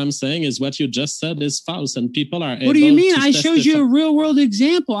 but what I'm saying is what you just said is false, and people are able to What do you mean? I showed testify. you a real-world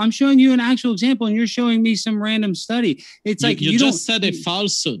example. I'm showing you an actual example, and you're showing me some random study. It's like you just said a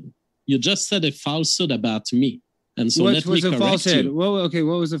falsehood. You just said a falsehood about me. And so let me correct you. What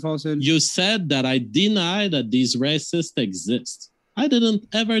was the falsehood? You said that I deny that these racists exist. I didn't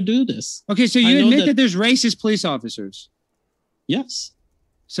ever do this. Okay, so you admit that there's racist police officers. Yes.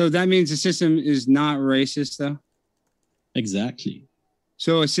 So that means the system is not racist, though? Exactly.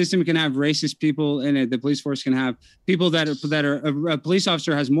 So a system can have racist people in it. The police force can have people that are a police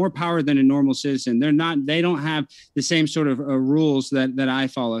officer has more power than a normal citizen. They don't have the same sort of rules that I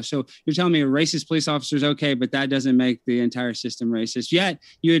follow. So you're telling me a racist police officer is okay, but that doesn't make the entire system racist. Yet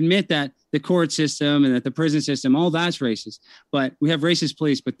you admit that the court system and that the prison system, all that's racist. But we have racist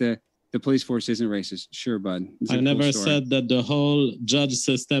police, but the the police force isn't racist. Sure, bud. I never said that the whole judge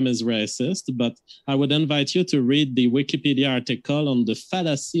system is racist, but I would invite you to read the Wikipedia article on the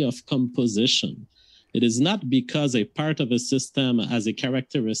fallacy of composition. It is not because a part of a system has a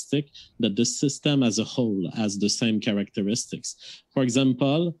characteristic that the system as a whole has the same characteristics. For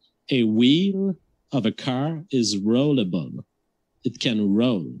example, a wheel of a car is rollable. It can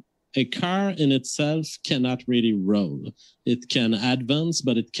roll. A car in itself cannot really roll. It can advance,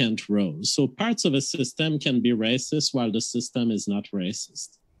 but it can't roll. So parts of a system can be racist while the system is not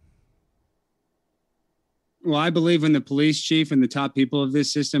racist. Well, I believe when the police chief and the top people of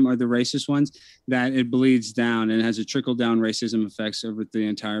this system are the racist ones, that it bleeds down and has a trickle-down racism effects over the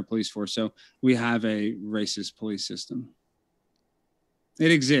entire police force. So we have a racist police system.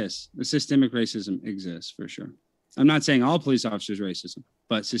 It exists. The systemic racism exists for sure. I'm not saying all police officers racism,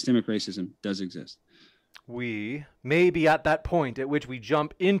 but systemic racism does exist. We may be at that point at which we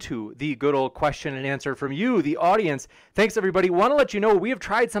jump into the good old question and answer from you, the audience. Thanks, everybody. Want to let you know we have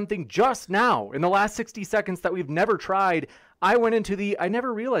tried something just now in the last 60 seconds that we've never tried. I went into I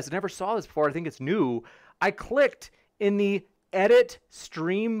never realized, I never saw this before. I think it's new. I clicked in the edit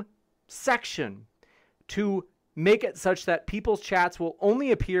stream section to make it such that people's chats will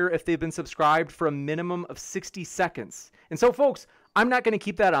only appear if they've been subscribed for a minimum of 60 seconds. And so, folks, I'm not going to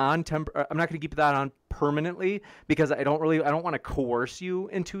keep that on. I'm not going to keep that on permanently because I don't want to coerce you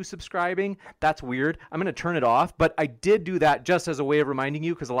into subscribing. That's weird. I'm going to turn it off. But I did do that just as a way of reminding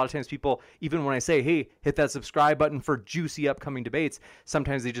you, because a lot of times people, even when I say, hey, hit that subscribe button for juicy upcoming debates,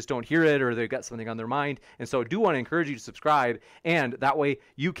 sometimes they just don't hear it or they've got something on their mind. And so I do want to encourage you to subscribe. And that way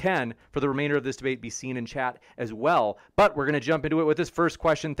you can, for the remainder of this debate, be seen in chat as well. But we're going to jump into it with this first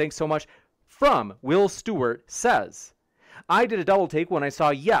question. Thanks so much. From Will Stewart says, I did a double take when I saw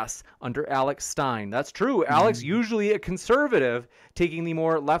yes under Alex Stein. That's true. Alex, usually a conservative, taking the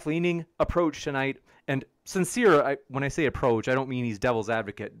more left-leaning approach tonight. And sincere, when I say approach, I don't mean he's devil's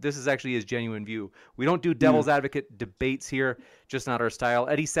advocate. This is actually his genuine view. We don't do devil's advocate debates here, just not our style.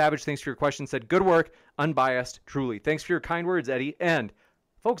 Eddie Savage, thanks for your question, said, good work, unbiased, truly. Thanks for your kind words, Eddie. And,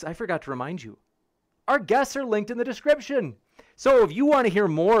 folks, I forgot to remind you, our guests are linked in the description. So if you want to hear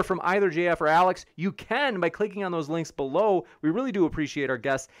more from either JF or Alex, you can by clicking on those links below. We really do appreciate our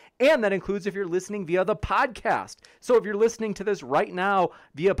guests. And that includes if you're listening via the podcast. So if you're listening to this right now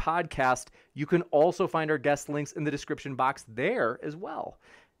via podcast, you can also find our guest links in the description box there as well.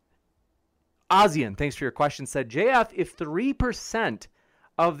 Ozian, thanks for your question, said, JF, if 3%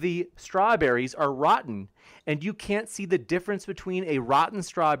 of the strawberries are rotten and you can't see the difference between a rotten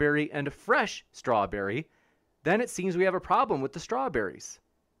strawberry and a fresh strawberry, then it seems we have a problem with the strawberries.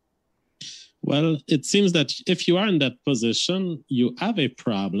 Well, it seems that if you are in that position, you have a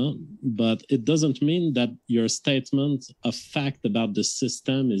problem, but it doesn't mean that your statement of fact about the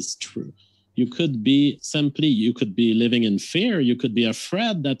system is true. You could be living in fear. You could be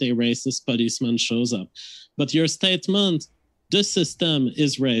afraid that a racist policeman shows up. But your statement, the system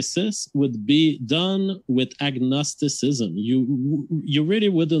is racist, would be done with agnosticism. You really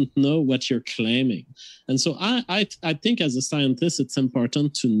wouldn't know what you're claiming. And so I think as a scientist, it's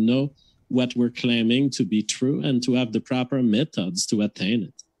important to know what we're claiming to be true and to have the proper methods to attain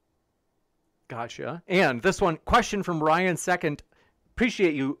it. Gotcha. And this one, question from Ryan Second.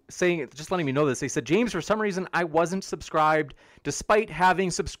 Appreciate you saying it, just letting me know this. They said, James, for some reason, I wasn't subscribed despite having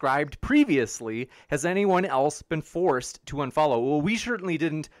subscribed previously. Has anyone else been forced to unfollow? Well, we certainly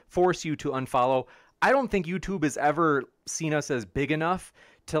didn't force you to unfollow. I don't think YouTube has ever seen us as big enough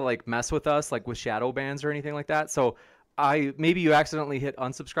to like mess with us, like with shadow bans or anything like that. So maybe you accidentally hit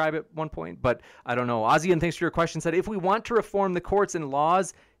unsubscribe at one point, but I don't know. Ozzy, and thanks for your question, said, if we want to reform the courts and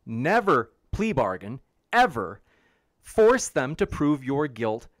laws, never plea bargain, ever force them to prove your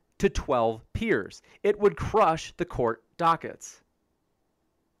guilt to 12 peers. It would crush the court dockets.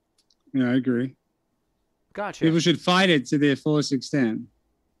 Yeah, I agree. Gotcha. People should fight it to the fullest extent.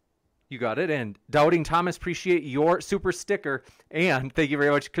 You got it. And Doubting Thomas, appreciate your super sticker. And thank you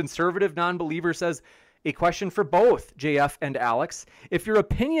very much. Conservative Non-Believer says, a question for both JF and Alex. If your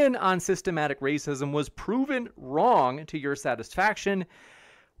opinion on systematic racism was proven wrong to your satisfaction,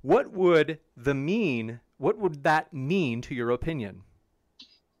 what would that mean to your opinion?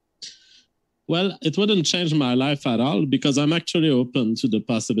 Well, it wouldn't change my life at all because I'm actually open to the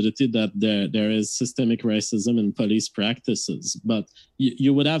possibility that there is systemic racism in police practices. But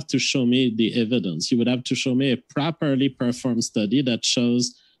you would have to show me the evidence. You would have to show me a properly performed study that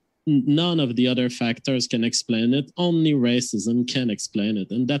shows none of the other factors can explain it. Only racism can explain it.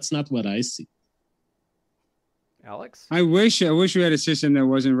 And that's not what I see. Alex? I wish we had a system that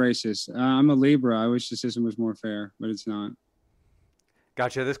wasn't racist. I'm a Libra. I wish the system was more fair, but it's not.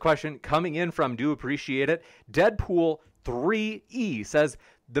 Gotcha. This question coming in from, do appreciate it, Deadpool 3E says,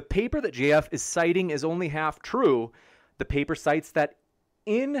 the paper that JF is citing is only half true. The paper cites that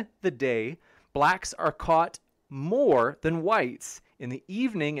in the day, blacks are caught more than whites. In the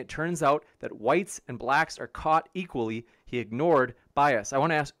evening, it turns out that whites and blacks are caught equally. He ignored bias. I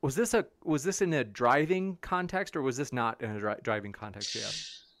want to ask, was this in a driving context, or was this not in a driving context,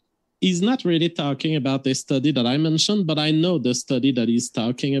 JF? He's not really talking about the study that I mentioned, but I know the study that he's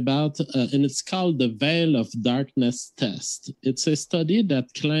talking about, and it's called the Veil of Darkness test. It's a study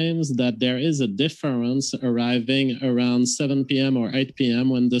that claims that there is a difference arriving around 7 p.m. or 8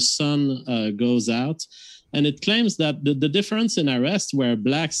 p.m. when the sun goes out. And it claims that the difference in arrest, where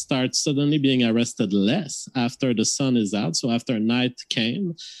blacks start suddenly being arrested less after the sun is out, so after night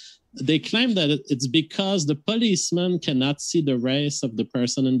came, they claim that it's because the policeman cannot see the race of the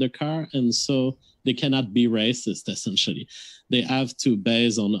person in the car, and so they cannot be racist, essentially. They have to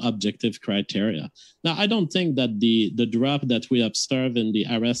base on objective criteria. Now, I don't think that the drop that we observe in the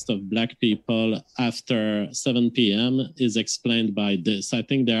arrest of black people after 7 p.m. is explained by this. I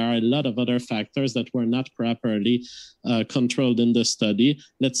think there are a lot of other factors that were not properly controlled in the study.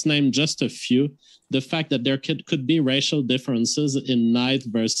 Let's name just a few. The fact that there could be racial differences in night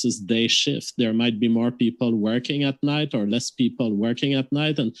versus day shift. There might be more people working at night or less people working at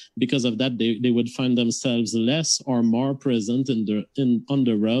night. And because of that, they would find themselves less or more present on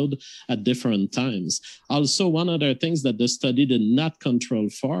the road at different times. Also, one other thing that the study did not control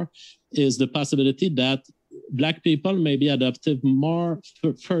for is the possibility that black people may be adopting more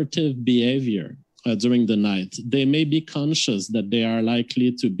furtive behavior during the night. They may be conscious that they are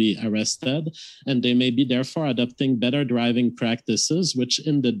likely to be arrested, and they may be therefore adopting better driving practices, which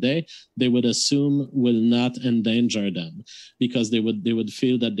in the day they would assume will not endanger them, because they would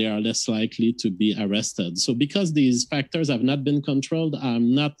feel that they are less likely to be arrested. So because these factors have not been controlled,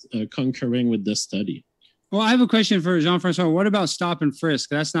 I'm not concurring with the study. Well, I have a question for Jean-Francois. What about stop and frisk?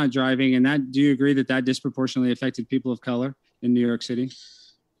 That's not driving. And do you agree that disproportionately affected people of color in New York City?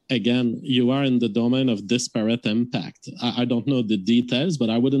 Again, you are in the domain of disparate impact. I don't know the details, but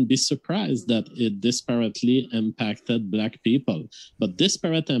I wouldn't be surprised that it disparately impacted black people. But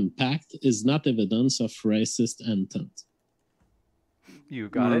disparate impact is not evidence of racist intent. You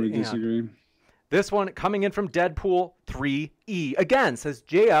got it. I disagree. This one coming in from Deadpool 3E. Again, says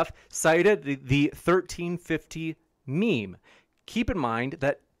JF cited the 1350 meme. Keep in mind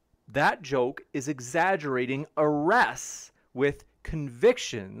that joke is exaggerating arrests with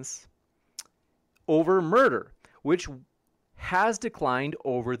convictions over murder, which has declined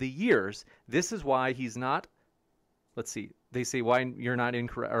over the years. This is why he's not, let's see, they say why you're not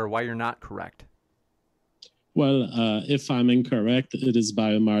incorrect, or why you're not correct. Well, if I'm incorrect, it is by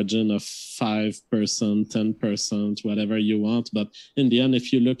a margin of 5%, 10%, whatever you want. But in the end,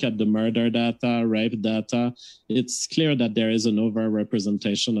 if you look at the murder data, rape data, it's clear that there is an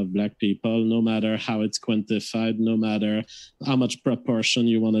overrepresentation of black people, no matter how it's quantified, no matter how much proportion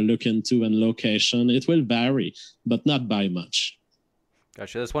you want to look into and location. It will vary, but not by much.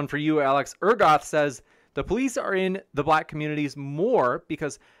 Gotcha. This one for you, Alex. Ergoth says, the police are in the black communities more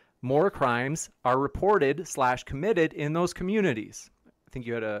because more crimes are reported / committed in those communities. I think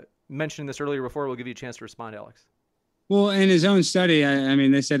you had mentioned this earlier before. We'll give you a chance to respond, Alex. Well, in his own study, I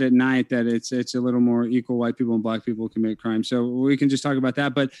mean, they said at night that it's a little more equal. White people and black people commit crime. So we can just talk about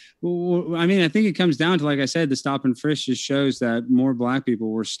that. But I mean, I think it comes down to, like I said, the stop and frisk just shows that more black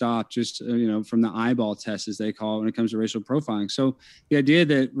people were stopped just, from the eyeball test, as they call it, when it comes to racial profiling. So the idea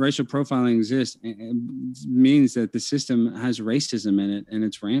that racial profiling exists means that the system has racism in it, and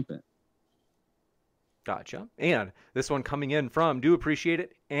it's rampant. Gotcha. And this one coming in from, do appreciate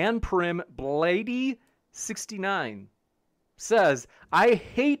it, Ann Prim Blady 69 says, I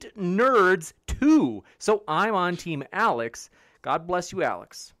hate nerds too, so I'm on team Alex. God bless you,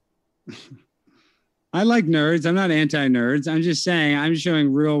 Alex. I like nerds. I'm not anti-nerds. I'm just saying, I'm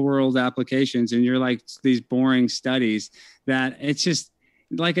showing real world applications, and you're like these boring studies that it's just,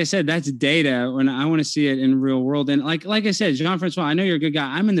 like I said, that's data when I want to see it in real world. And like I said, Jean-Francois, I know you're a good guy.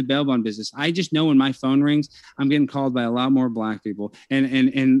 I'm in the bail bond business. I just know when my phone rings, I'm getting called by a lot more black people.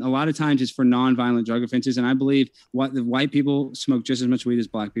 And a lot of times it's for nonviolent drug offenses. And I believe the white people smoke just as much weed as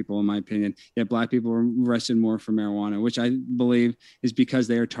black people, in my opinion. Yet black people are arrested more for marijuana, which I believe is because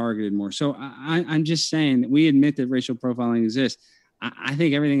they are targeted more. So I'm just saying, we admit that racial profiling exists. I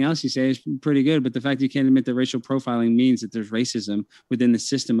think everything else you say is pretty good, but the fact that you can't admit that racial profiling means that there's racism within the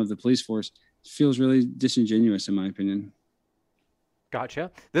system of the police force feels really disingenuous, in my opinion. Gotcha.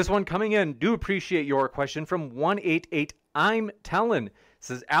 This one coming in, do appreciate your question from 188. I'm Tellin.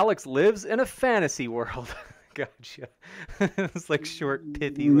 Says Alex lives in a fantasy world. Gotcha. It's like short,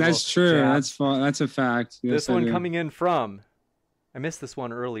 pithy. Little That's true. jabs. That's a fact. Yes, This one coming in from, I missed this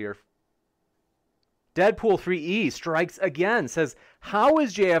one earlier. Deadpool 3E strikes again, says, how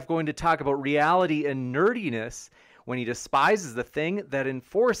is JF going to talk about reality and nerdiness when he despises the thing that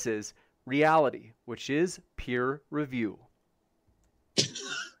enforces reality, which is peer review?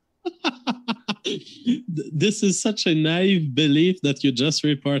 This is such a naive belief that you just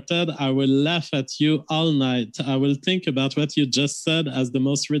reported. I will laugh at you all night. I will think about what you just said as the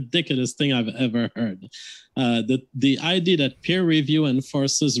most ridiculous thing I've ever heard. The idea that peer review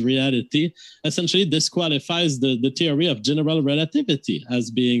enforces reality essentially disqualifies the theory of general relativity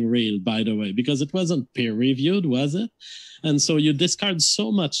as being real, by the way, because it wasn't peer reviewed, was it? And so you discard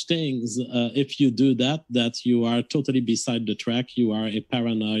so much things if you do that you are totally beside the track. You are a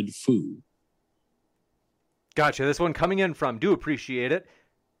paranoid fool. Gotcha. This one coming in from, do appreciate it.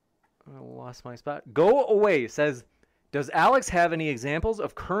 I lost my spot. Go Away says, does Alex have any examples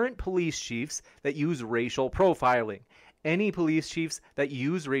of current police chiefs that use racial profiling? Any police chiefs that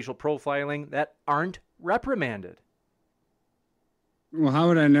use racial profiling that aren't reprimanded? Well, how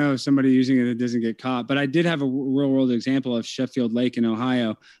would I know if somebody using it that doesn't get caught? But I did have a real-world example of Sheffield Lake in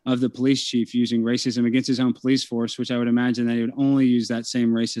Ohio of the police chief using racism against his own police force, which I would imagine that he would only use that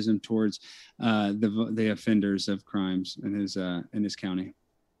same racism towards the offenders of crimes in his county.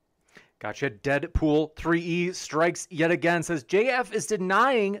 Gotcha. Deadpool 3E strikes yet again, says JF is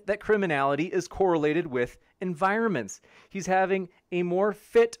denying that criminality is correlated with environments. He's having a more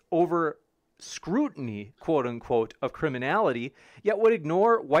fit over scrutiny, quote unquote, of criminality, yet would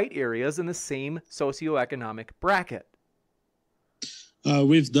ignore white areas in the same socioeconomic bracket.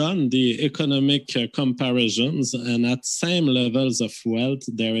 We've done the economic comparisons, and at same levels of wealth,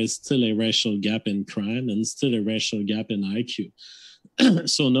 there is still a racial gap in crime and still a racial gap in IQ.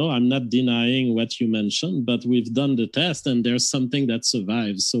 So no, I'm not denying what you mentioned, but we've done the test and there's something that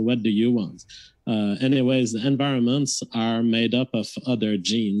survives. So what do you want? Anyways, the environments are made up of other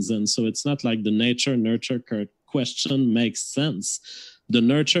genes. And so it's not like the nature-nurture question makes sense. The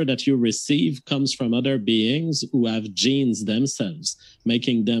nurture that you receive comes from other beings who have genes themselves,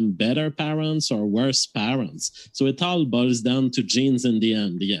 making them better parents or worse parents. So it all boils down to genes in the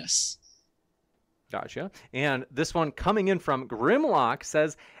end, yes. Gotcha. And this one coming in from Grimlock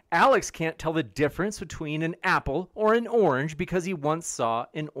says, Alex can't tell the difference between an apple or an orange because he once saw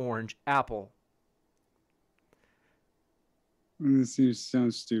an orange apple. This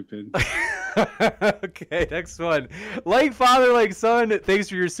sounds stupid. Okay, next one. Like father, like son, thanks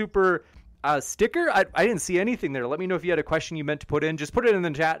for your super sticker. I didn't see anything there. Let me know if you had a question you meant to put in. Just put it in the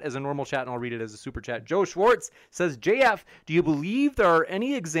chat as a normal chat and I'll read it as a super chat. Joe Schwartz says, JF, do you believe there are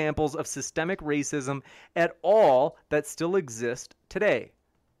any examples of systemic racism at all that still exist today?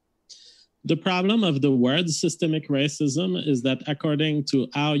 The problem of the word systemic racism is that according to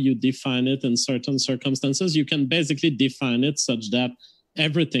how you define it in certain circumstances, you can basically define it such that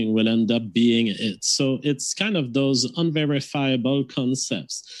everything will end up being it. So it's kind of those unverifiable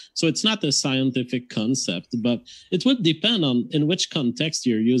concepts. So it's not a scientific concept, but it would depend on in which context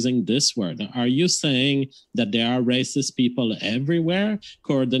you're using this word. Are you saying that there are racist people everywhere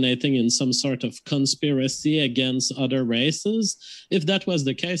coordinating in some sort of conspiracy against other races? If that was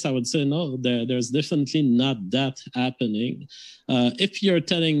the case, I would say no, there's definitely not that happening. If you're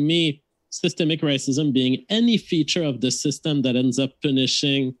telling me systemic racism being any feature of the system that ends up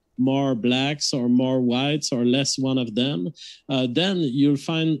punishing more blacks or more whites or less one of them, then you'll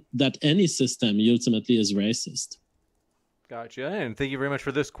find that any system ultimately is racist. Gotcha. And thank you very much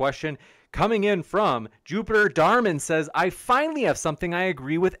for this question. Coming in from Jupiter Darman says, I finally have something I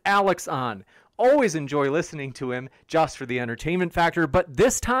agree with Alex on. Always enjoy listening to him just for the entertainment factor, but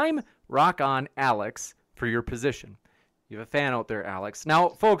this time, rock on, Alex, for your position. You have a fan out there, Alex. Now,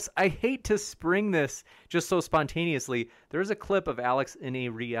 folks, I hate to spring this just so spontaneously. There's a clip of Alex in a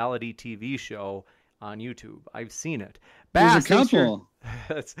reality TV show on YouTube. I've seen it. Bass, there's a couple.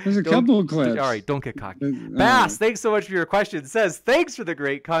 There's a couple of clips. All right, don't get cocky. Bass, thanks so much for your question. Says, thanks for the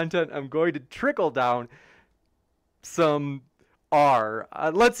great content. I'm going to trickle down some R.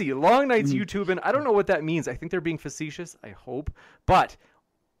 Let's see. Long nights YouTubing. I don't know what that means. I think they're being facetious. I hope. But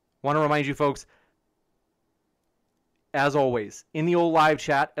want to remind you, folks, as always, in the old live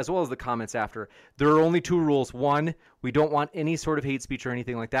chat, as well as the comments after, there are only two rules. One, we don't want any sort of hate speech or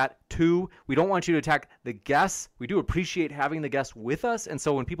anything like that. Two, we don't want you to attack the guests. We do appreciate having the guests with us. And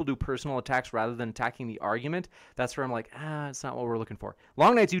so when people do personal attacks rather than attacking the argument, that's where I'm like, it's not what we're looking for.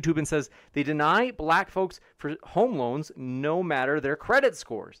 Long Nights YouTube and says, they deny black folks for home loans no matter their credit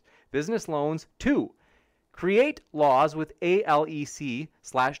scores. Business loans, too. create laws with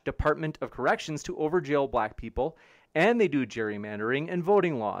ALEC/Department of Corrections to overjail black people, and they do gerrymandering and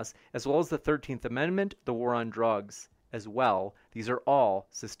voting laws, as well as the 13th Amendment, the war on drugs as well. These are all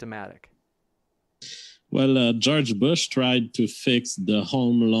systematic. Well, George Bush tried to fix the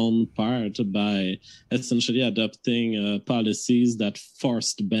home loan part by essentially adopting policies that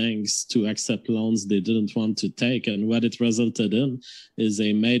forced banks to accept loans they didn't want to take. And what it resulted in is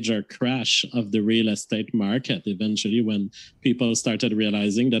a major crash of the real estate market eventually, when people started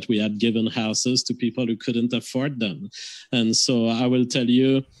realizing that we had given houses to people who couldn't afford them. And so I will tell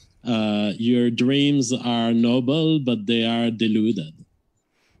you, your dreams are noble, but they are deluded.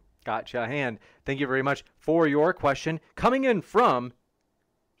 Gotcha. And thank you very much for your question. Coming in from,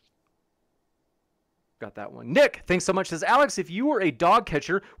 got that one, Nick, thanks so much. Says, Alex, if you were a dog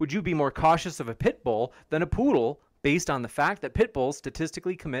catcher, would you be more cautious of a pit bull than a poodle based on the fact that pit bulls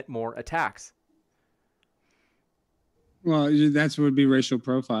statistically commit more attacks? Well, that's would be racial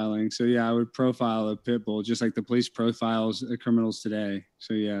profiling. So yeah, I would profile a pit bull just like the police profiles criminals today.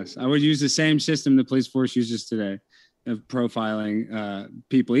 So yes, I would use the same system the police force uses today of profiling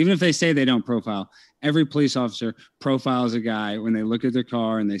people. Even if they say they don't profile, every police officer profiles a guy when they look at their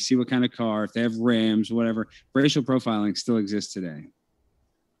car and they see what kind of car, if they have rims, whatever. Racial profiling still exists today.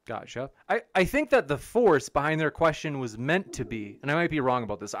 Gotcha. I think that the force behind their question was meant to be, and I might be wrong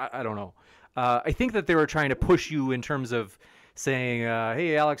about this, I don't know. I think that they were trying to push you in terms of saying,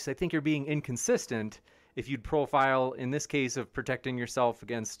 hey, Alex, I think you're being inconsistent if you'd profile in this case of protecting yourself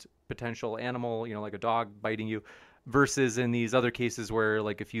against potential animal, like a dog biting you, versus in these other cases where,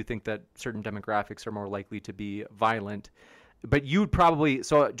 like, if you think that certain demographics are more likely to be violent. But you'd probably,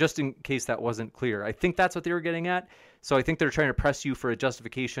 so just in case that wasn't clear, I think that's what they were getting at. So I think they're trying to press you for a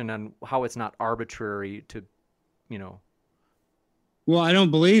justification on how it's not arbitrary to, Well, I don't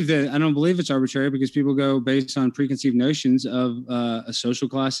believe it's arbitrary, because people go based on preconceived notions of a social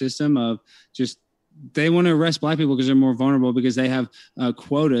class system of just, they want to arrest black people because they're more vulnerable, because they have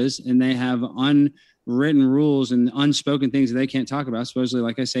quotas and they have unwritten rules and unspoken things that they can't talk about, supposedly,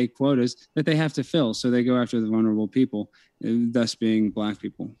 like I say, quotas that they have to fill. So they go after the vulnerable people, thus being black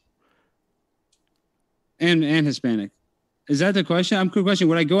people and Hispanic. Is that the question? I'm quick question.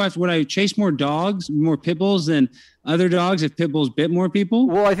 Would I chase more dogs, more pit bulls than other dogs if pit bulls bit more people?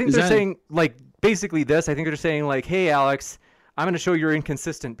 Well, I think they're saying, like, basically this. I think they're saying, like, hey, Alex, I'm going to show you're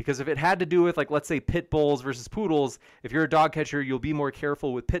inconsistent, because if it had to do with, like, let's say pit bulls versus poodles, if you're a dog catcher, you'll be more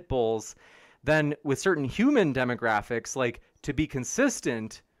careful with pit bulls. Then with certain human demographics, like, to be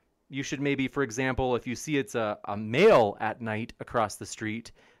consistent, you should maybe, for example, if you see it's a male at night across the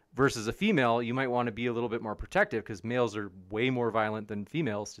street versus a female, you might want to be a little bit more protective, because males are way more violent than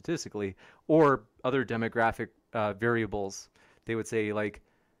females statistically, or other demographic variables. They would say, like,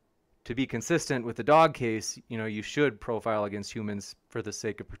 to be consistent with the dog case, you should profile against humans for the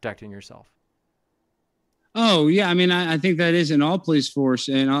sake of protecting yourself. Oh, yeah. I mean, I think that is in all police force,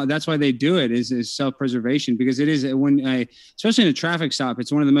 and that's why they do it is self-preservation, because it is especially in a traffic stop,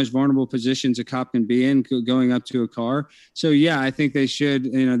 it's one of the most vulnerable positions a cop can be in, going up to a car. So, yeah, I think they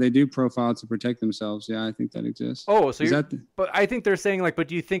should, they do profile to protect themselves. Yeah, I think that exists. Oh, so but I think they're saying, like, but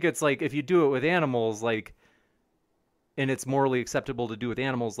do you think it's like, if you do it with animals, like, and it's morally acceptable to do with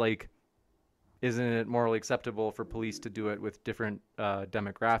animals, like, isn't it morally acceptable for police to do it with different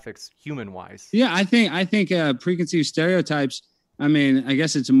demographics, human-wise? Yeah, I think preconceived stereotypes, I mean, I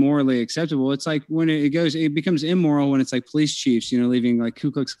guess it's morally acceptable. It's like when it becomes immoral when it's like police chiefs, leaving like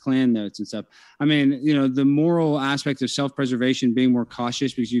Ku Klux Klan notes and stuff. I mean, the moral aspect of self-preservation, being more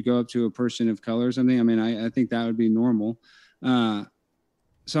cautious because you go up to a person of color or something. I mean, I think that would be normal.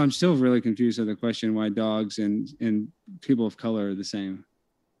 So I'm still really confused with the question why dogs and people of color are the same.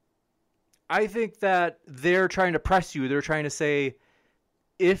 I think that they're trying to press you. They're trying to say,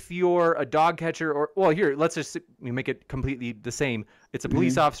 if you're a dog catcher here, let's just make it completely the same. It's a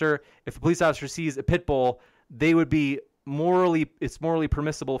police officer. If a police officer sees a pit bull, they would be it's morally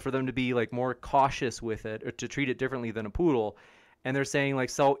permissible for them to be, like, more cautious with it, or to treat it differently than a poodle. And they're saying, like,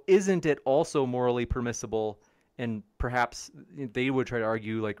 so isn't it also morally permissible, and perhaps they would try to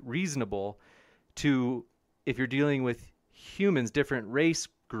argue, like, reasonable, to, if you're dealing with humans, different race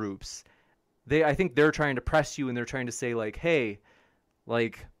groups, I think they're trying to press you, and they're trying to say, like, hey,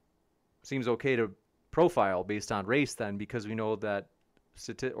 like, seems okay to profile based on race then, because we know that,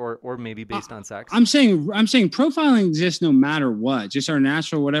 or maybe based on sex. I'm saying profiling exists no matter what, just our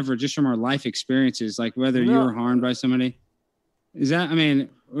natural whatever, just from our life experiences, like whether you were harmed by somebody. Is that, I mean,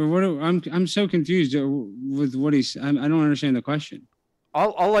 I'm so confused with what I don't understand the question.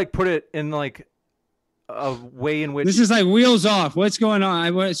 I'll like put it in like a way in which this is like wheels off. What's going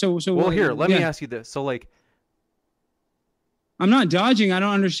on? Well, here, let me ask you this. So, like, I'm not dodging. I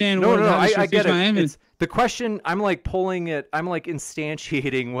don't understand. No, I get it. It's the question, I'm like pulling it. I'm like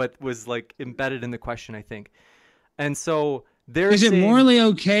instantiating what was like embedded in the question, I think. And so is it morally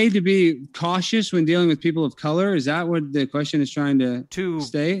okay to be cautious when dealing with people of color? Is that what the question is trying to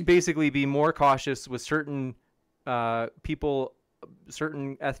state? Basically be more cautious with certain people,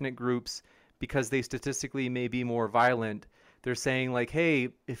 certain ethnic groups, because they statistically may be more violent. They're saying like, hey,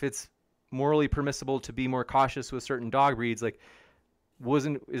 if it's morally permissible to be more cautious with certain dog breeds, like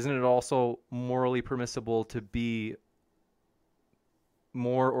isn't it also morally permissible to be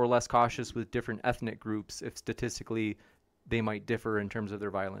more or less cautious with different ethnic groups if statistically they might differ in terms of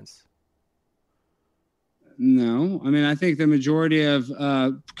their violence? No, I mean, I think the majority of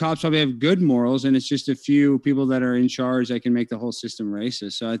cops probably have good morals, and it's just a few people that are in charge that can make the whole system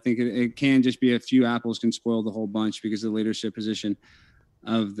racist. So I think it can just be a few apples can spoil the whole bunch because of the leadership position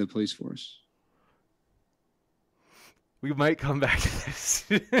of the police force. We might come back to this.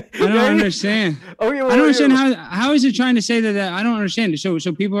 I don't understand. I don't understand how is it trying to say that I don't understand. So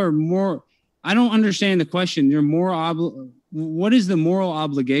people are more. I don't understand the question. You're more what is the moral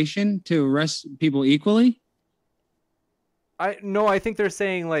obligation to arrest people equally? I think they're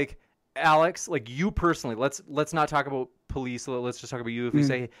saying like, Alex, like you personally. Let's not talk about police. Let's just talk about you. If we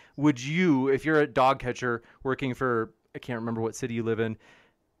say, would you, if you're a dog catcher working for, I can't remember what city you live in.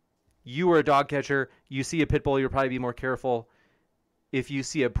 You are a dog catcher. You see a pit bull, you'll probably be more careful. If you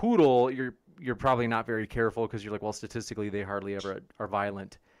see a poodle, you're probably not very careful because you're like, well, statistically, they hardly ever are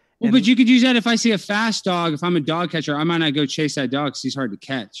violent. Well, but you could use that if I see a fast dog. If I'm a dog catcher, I might not go chase that dog because he's hard to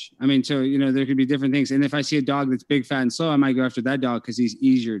catch. I mean, so there could be different things. And if I see a dog that's big, fat, and slow, I might go after that dog because he's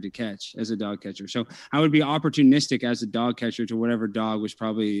easier to catch as a dog catcher. So I would be opportunistic as a dog catcher to whatever dog was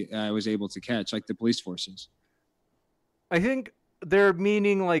probably was able to catch, like the police forces. I think they're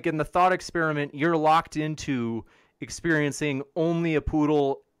meaning like in the thought experiment, you're locked into experiencing only a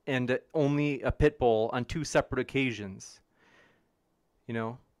poodle and only a pit bull on two separate occasions.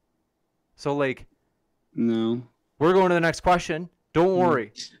 So like, no, we're going to the next question. Don't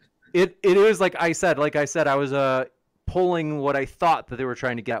worry. It is like I said, I was pulling what I thought that they were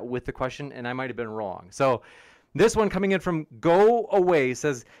trying to get with the question, and I might have been wrong. So this one coming in from Go Away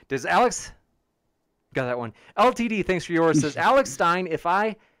says, does Alex... Got that one. LTD, thanks for yours. Says, Alex Stein, if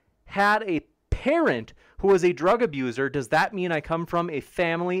I had a parent who was a drug abuser, does that mean I come from a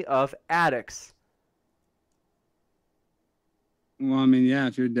family of addicts? Well, I mean, yeah,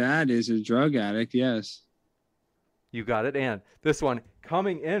 if your dad is a drug addict, yes. You got it. And this one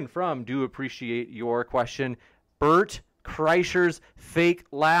coming in from, do appreciate your question, Bert Kreischer's Fake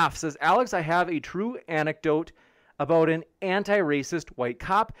Laugh says, Alex, I have a true anecdote about an anti-racist white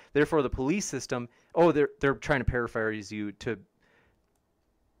cop. Therefore, the police system... Oh, they're trying to paraphrase you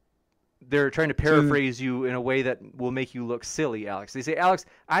They're trying to paraphrase you in a way that will make you look silly, Alex. They say, Alex,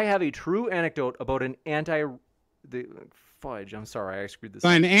 I have a true anecdote about an fudge. I'm sorry, I screwed this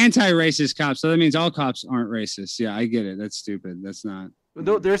up. An anti-racist cop. So that means all cops aren't racist. Yeah, I get it. That's stupid. That's not.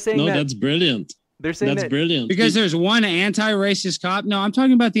 No, they're saying no, that's brilliant. They're saying that's brilliant. Because there's one anti-racist cop. No, I'm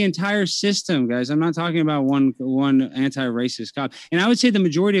talking about the entire system, guys. I'm not talking about one anti-racist cop. And I would say the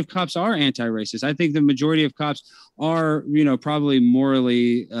majority of cops are anti-racist. I think the majority of cops are, probably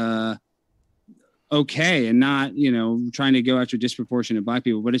morally okay and not, trying to go after disproportionate black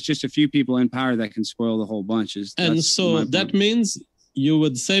people. But it's just a few people in power that can spoil the whole bunch. And so that means you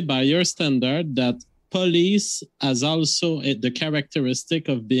would say by your standard that police has also the characteristic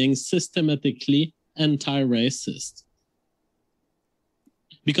of being systematically anti-racist.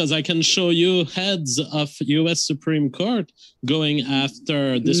 Because I can show you heads of U.S. Supreme Court going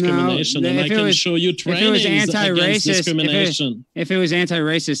after discrimination, and I can show you trainings against discrimination. If it was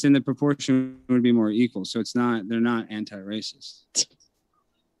anti-racist, then the proportion would be more equal. So they're not anti-racist.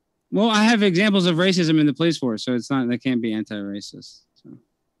 Well, I have examples of racism in the police force, so they can't be anti-racist. So.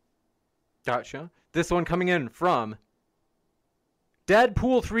 Gotcha. This one coming in from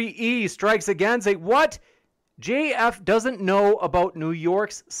Deadpool 3E strikes again. Say, what? JF doesn't know about New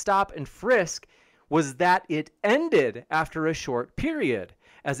York's stop and frisk was that it ended after a short period.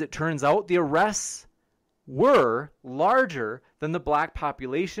 As it turns out, the arrests were larger than the black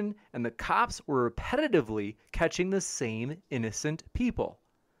population, and the cops were repetitively catching the same innocent people.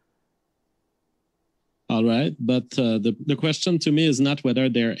 All right, but the question to me is not whether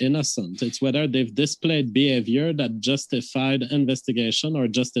they're innocent. It's whether they've displayed behavior that justified investigation or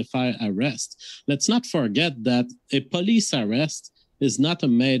justify arrest. Let's not forget that a police arrest is not a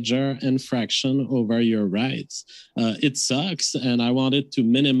major infraction over your rights. It sucks, and I want it to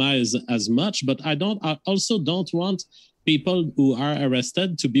minimize as much, but I also don't want people who are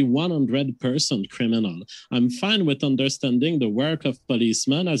arrested to be 100% criminal. I'm fine with understanding the work of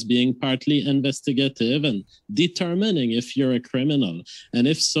policemen as being partly investigative and determining if you're a criminal. And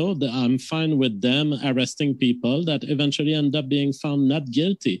if so, I'm fine with them arresting people that eventually end up being found not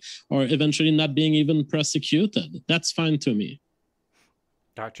guilty or eventually not being even prosecuted. That's fine to me.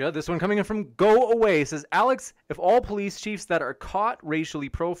 Gotcha. This one coming in from Go Away says, Alex, if all police chiefs that are caught racially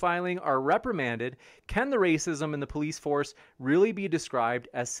profiling are reprimanded, can the racism in the police force really be described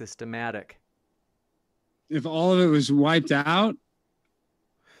as systematic? If all of it was wiped out,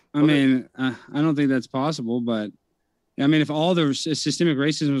 I don't think that's possible. But I mean, if all the systemic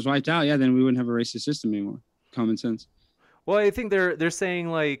racism was wiped out, then we wouldn't have a racist system anymore. Common sense. Well, I think they're saying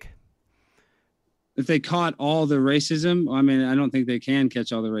like, if they caught all the racism, I mean, I don't think they can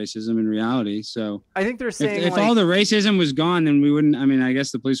catch all the racism in reality. So I think they're saying if all the racism was gone, then we wouldn't. I mean, I guess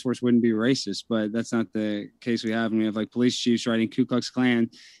the police force wouldn't be racist, but that's not the case we have. And we have like police chiefs writing Ku Klux Klan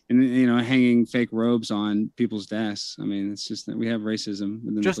and hanging fake robes on people's desks. I mean, it's just that we have racism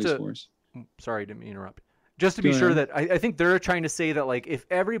within the police force. Sorry, didn't mean to interrupt. Just to be sure that I think they're trying to say that like if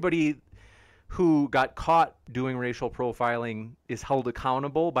everybody who got caught doing racial profiling is held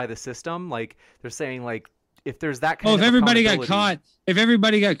accountable by the system, like they're saying like if there's that kind of if everybody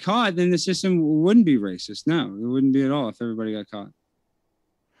got caught, then the system wouldn't be racist. No, it wouldn't be at all if everybody got caught.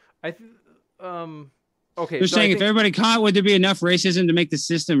 Okay. They're saying if everybody caught, would there be enough racism to make the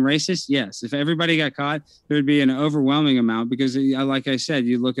system racist? Yes. If everybody got caught, there would be an overwhelming amount because, like I said,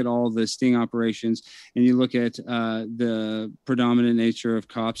 you look at all the sting operations and you look at the predominant nature of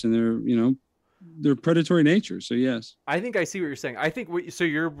cops and their predatory nature. So yes, I think I see what you're saying. I think so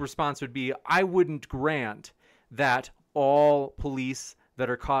your response would be, I wouldn't grant that all police that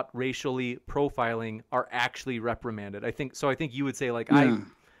are caught racially profiling are actually reprimanded. I think you would say like,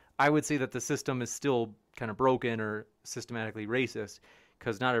 I would say that the system is still kind of broken or systematically racist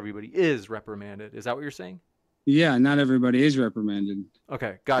because not everybody is reprimanded. Is that what you're saying? Yeah, not everybody is reprimanded.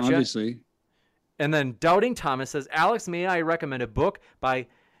 Okay, gotcha. Obviously. And then Doubting Thomas says, Alex, may I recommend a book by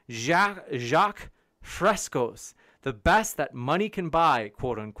Jacques Frescos, the best that money can buy,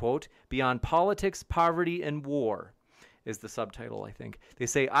 quote unquote, beyond politics, poverty, and war, is the subtitle, I think. They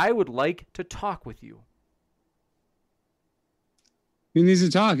say, I would like to talk with you. Who needs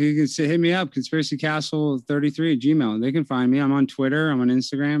to talk? You can say, hit me up, conspiracycastle33 at Gmail. They can find me. I'm on Twitter. I'm on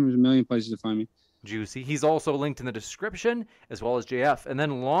Instagram. There's a million places to find me. Juicy. He's also linked in the description, as well as JF. And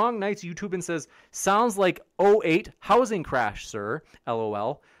then Long Nights YouTube and says, sounds like 08 housing crash, sir.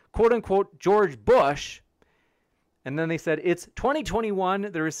 LOL. Quote unquote, George Bush. And then they said, it's 2021.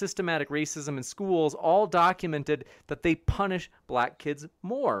 There is systematic racism in schools, all documented that they punish black kids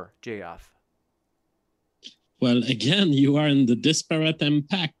more, JF. Well, again, you are in the disparate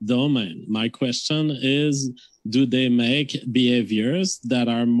impact domain. My question is, do they make behaviors that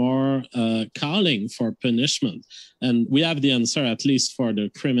are more calling for punishment? And we have the answer, at least for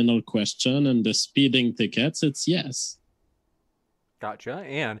the criminal question and the speeding tickets. It's yes. Gotcha.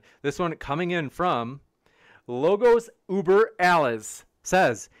 And this one coming in from Logos Uber Alice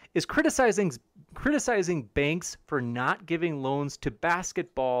says, is criticizing banks for not giving loans to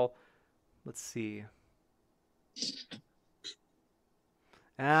basketball. Let's see.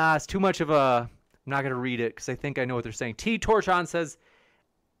 It's too much of a... I'm not going to read it because I think I know what they're saying. T. Torchon says,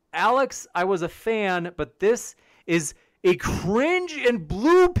 Alex, I was a fan, but this is a cringe and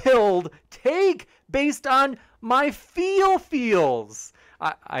blue-pilled take based on my feels.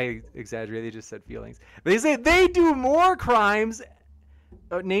 I exaggerate. They just said feelings. They say they do more crimes.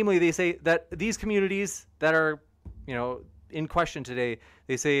 Namely, they say that these communities that are, in question today,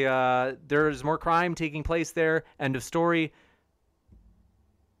 they say there's more crime taking place there. End of story.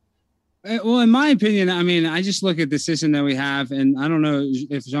 Well, in my opinion, I mean, I just look at the system that we have, and I don't know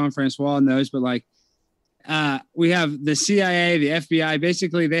if Jean-Francois knows, but we have the CIA, the FBI.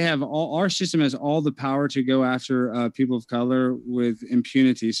 Basically, they have our system has all the power to go after people of color with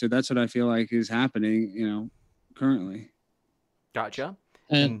impunity. So that's what I feel like is happening, currently. Gotcha.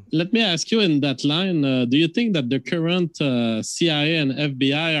 And let me ask you in that line, do you think that the current CIA and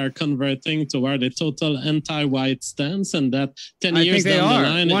FBI are converting toward a total anti-white stance and that 10 years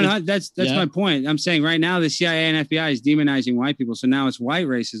down the line... That's my point. I'm saying right now the CIA and FBI is demonizing white people. So now it's white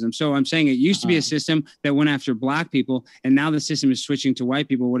racism. So I'm saying it used to be a system that went after black people. And now the system is switching to white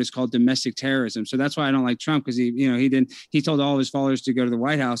people, what is called domestic terrorism. So that's why I don't like Trump, because he told all his followers to go to the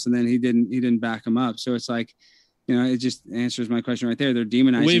White House and then he didn't back them up. So it's like, it just answers my question right there. They're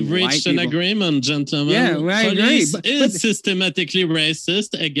demonizing. We've reached an agreement, gentlemen. Yeah, well, I agree. Police is systematically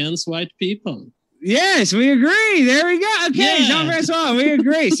racist against white people. Yes, we agree. There we go. Okay, Yeah. Jean-Francois, we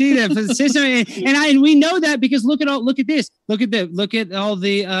agree. See the system, and we know that because look at this. Look at all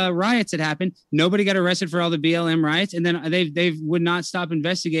the riots that happened. Nobody got arrested for all the BLM riots, and then they would not stop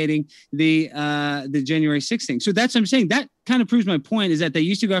investigating the January 6th thing. So that's what I'm saying. That kind of proves my point is that they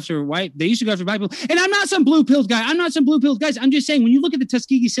used to go after black people. And I'm not some blue-pilled guy. Guys. I'm just saying when you look at the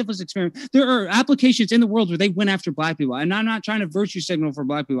Tuskegee syphilis experiment, there are applications in the world where they went after black people. And I'm not trying to virtue signal for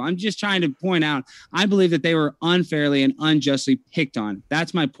black people. I'm just trying to point out I believe that they were unfairly and unjustly picked on.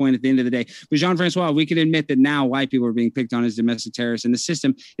 That's my point at the end of the day. But Jean-Francois, we can admit that now white people are being picked on as domestic terrorists, and the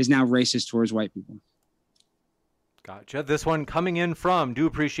system is now racist towards white people. Gotcha. This one coming in from, do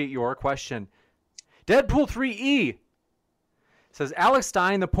appreciate your question. Deadpool 3E says, Alex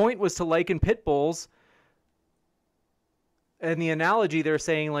Stein, the point was to liken pit bulls. And the analogy they're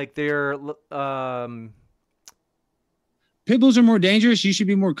saying like they're... Pit bulls are more dangerous. You should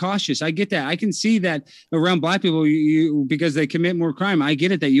be more cautious. I get that. I can see that around black people, you because they commit more crime. I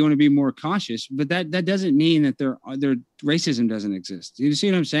get it that you want to be more cautious, but that doesn't mean that their racism doesn't exist. You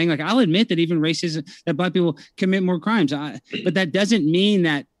see what I'm saying? Like I'll admit that even racism, that black people commit more crimes, but that doesn't mean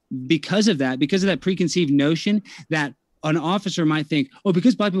that because of that preconceived notion that an officer might think, oh,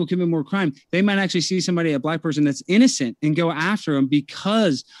 because black people commit more crime, they might actually see a black person that's innocent and go after them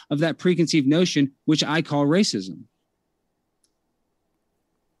because of that preconceived notion, which I call racism.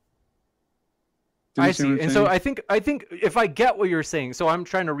 I see. And so I think if I get what you're saying, so I'm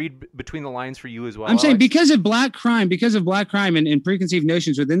trying to read between the lines for you as well. I'm saying because of black crime and preconceived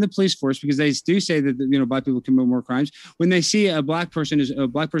notions within the police force, because they do say that, black people commit more crimes. When they see a black person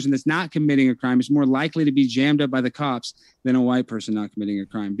that's not committing a crime is more likely to be jammed up by the cops than a white person not committing a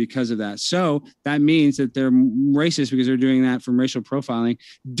crime because of that. So that means that they're racist because they're doing that from racial profiling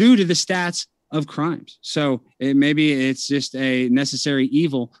due to the stats of crimes. So maybe it's just a necessary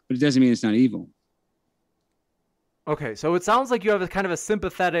evil, but it doesn't mean it's not evil. Okay, so it sounds like you have a kind of a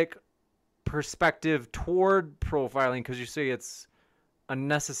sympathetic perspective toward profiling because you say it's a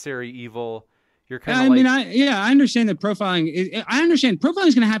necessary evil. You're kind of I understand that profiling. I understand profiling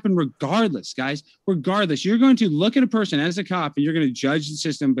is going to happen regardless, guys. Regardless, you're going to look at a person as a cop and you're going to judge the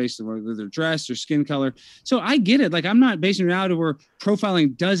system based on whether their dress or skin color. So I get it. Like I'm not basing it out of where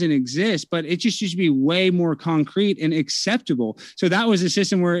profiling doesn't exist, but it just used to be way more concrete and acceptable. So that was a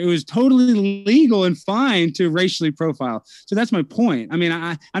system where it was totally legal and fine to racially profile. So that's my point. I mean,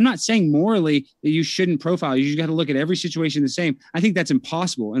 I'm not saying morally that you shouldn't profile. You just got to look at every situation the same. I think that's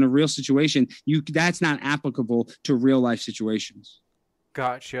impossible in a real situation. That's not applicable to real life situations.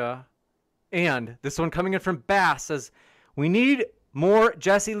 Gotcha. And this one coming in from Bass says, we need more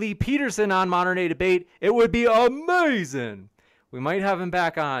Jesse Lee Peterson on Modern Day Debate. It would be amazing. We might have him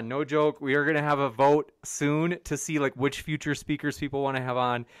back on. No joke. We are going to have a vote soon to see like which future speakers people want to have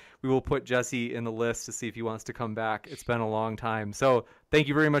on. We will put Jesse in the list to see if he wants to come back. It's been a long time. So thank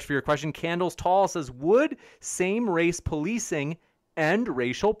you very much for your question. Candles Tall says, would same race policing end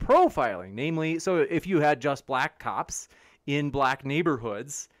racial profiling? Namely, so if you had just black cops in black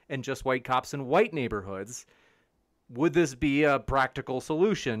neighborhoods and just white cops in white neighborhoods, would this be a practical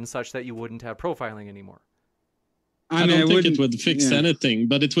solution such that you wouldn't have profiling anymore? I don't think it would fix anything,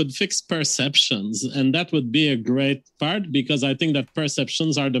 but it would fix perceptions. And that would be a great part because I think that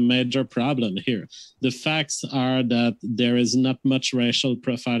perceptions are the major problem here. The facts are that there is not much racial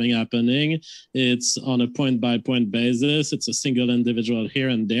profiling happening. It's on a point-by-point basis. It's a single individual here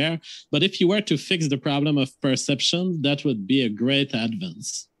and there. But if you were to fix the problem of perception, that would be a great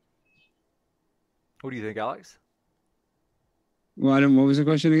advance. What do you think, Alex? Well, what was the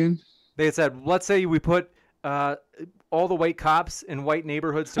question again? They said, let's say we put all the white cops in white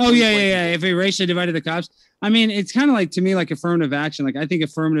neighborhoods. If we racially divided the cops, I mean, it's kind of like, to me, like affirmative action. Like I think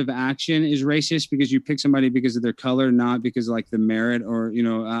affirmative action is racist because you pick somebody because of their color, not because of like the merit or,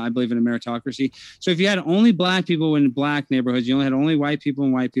 I believe in a meritocracy. So if you had only black people in black neighborhoods, you only had only white people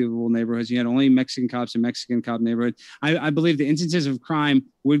in white people neighborhoods, you had only Mexican cops in Mexican cop neighborhoods, I believe the instances of crime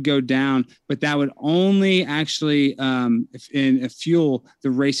would go down, but that would only actually fuel the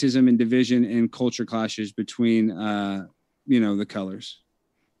racism and division and culture clashes between, the colors.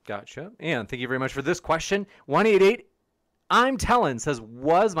 Gotcha. And thank you very much for this question. 188 I'm telling says,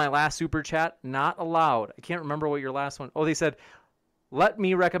 was my last super chat not allowed? I can't remember what your last one. Oh, they said, let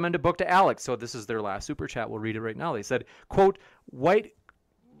me recommend a book to Alex. So this is their last super chat. We'll read it right now. They said, quote, white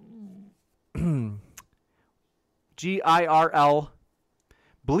GIRL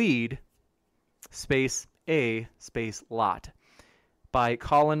bleed space a space lot by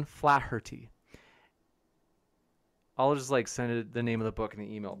Colin Flaherty. I'll just send the name of the book in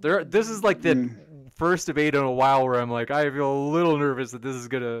the email. This is the first debate in a while where I'm like, I feel a little nervous that this is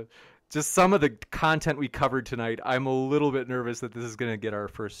gonna just some of the content we covered tonight, I'm a little bit nervous that this is going to get our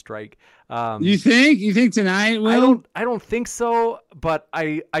first strike. You think? You think tonight will? I don't think so, but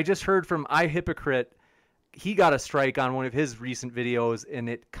I just heard from iHypocrite. He got a strike on one of his recent videos, and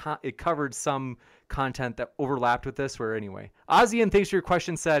it covered some content that overlapped with this. Where anyway, Ozian, thanks for your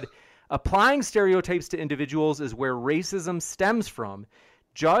question, said, applying stereotypes to individuals is where racism stems from.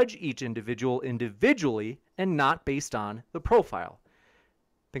 Judge each individual individually and not based on the profile.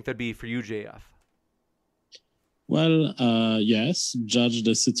 I think that'd be for you, JF. Well, yes, judge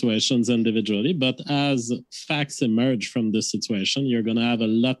the situations individually, but as facts emerge from the situation, you're going to have a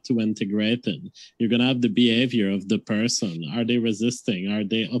lot to integrate in. You're going to have the behavior of the person. Are they resisting? Are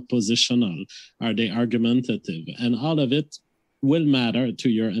they oppositional? Are they argumentative? And all of it will matter to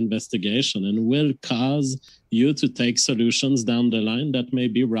your investigation and will cause you to take solutions down the line that may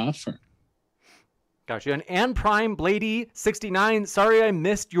be rougher. Gotcha. And Ann Prime Blady 69, sorry I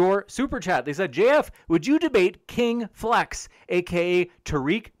missed your super chat. They said, JF, would you debate King Flex, aka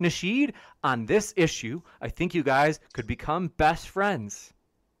Tariq Nasheed, on this issue? I think you guys could become best friends.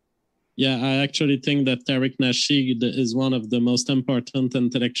 Yeah, I actually think that Tariq Nasheed is one of the most important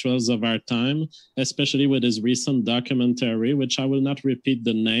intellectuals of our time, especially with his recent documentary, which I will not repeat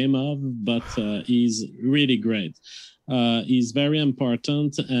the name of, but he's really great. He's very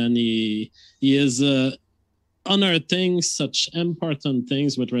important, and he is unearthing such important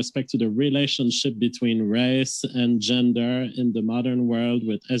things with respect to the relationship between race and gender in the modern world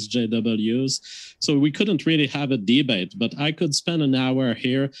with SJWs. So we couldn't really have a debate, but I could spend an hour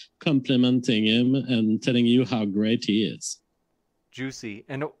here complimenting him and telling you how great he is. Juicy.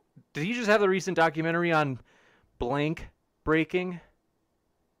 And did he just have the recent documentary on blank breaking?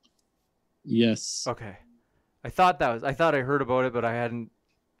 Yes. Okay. I thought I heard about it, but I hadn't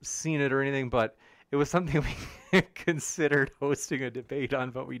seen it or anything, but it was something we considered hosting a debate on,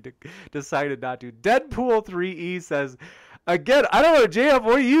 but we decided not to. Deadpool 3E says, again, I don't know, JF,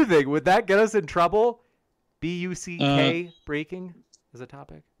 what do you think? Would that get us in trouble? BUCK breaking as a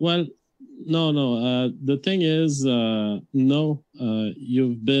topic? Well, no. The thing is, no,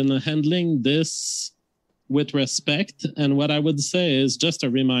 you've been handling this with respect. And what I would say is just a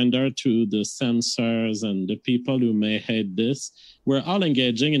reminder to the censors and the people who may hate this, we're all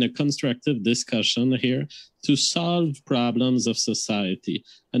engaging in a constructive discussion here to solve problems of society.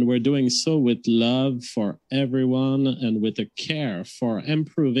 And we're doing so with love for everyone and with a care for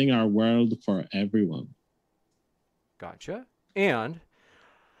improving our world for everyone. Gotcha. And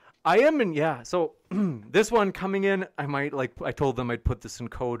I am in, so this one coming in, I told them I'd put this in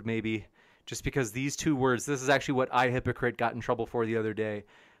code maybe, just because these two words, this is actually what iHypocrite got in trouble for the other day.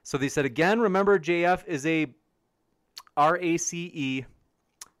 So they said, again, remember JF is a RACE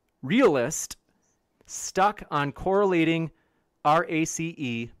realist stuck on correlating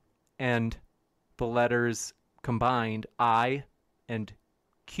RACE and the letters combined I and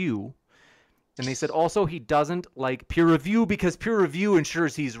Q. And they said also he doesn't like peer review because peer review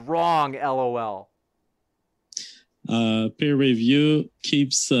ensures he's wrong, LOL. Peer review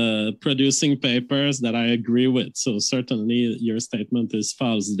keeps producing papers that I agree with. So certainly your statement is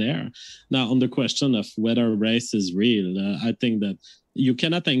false there. Now, on the question of whether race is real, I think that you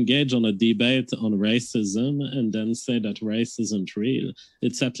cannot engage on a debate on racism and then say that race isn't real.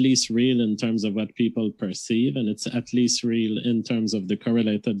 It's at least real in terms of what people perceive, and it's at least real in terms of the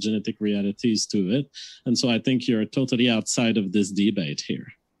correlated genetic realities to it. And so I think you're totally outside of this debate here.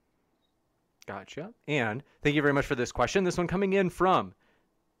 Gotcha. And thank you very much for this question. This one coming in from,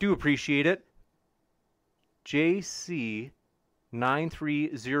 do appreciate it,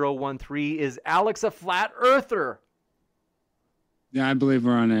 JC93013. Is Alex a flat earther? Yeah, I believe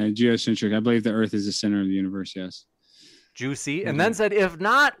we're on a geocentric. I believe the Earth is the center of the universe, yes. Juicy. And then said, if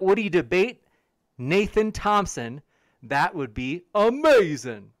not, would he debate Nathan Thompson? That would be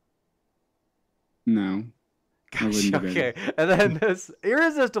amazing. No. Gosh, okay. And then this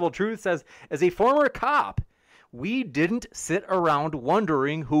Irresistible Truth says, as a former cop, we didn't sit around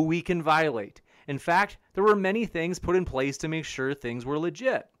wondering who we can violate. In fact, there were many things put in place to make sure things were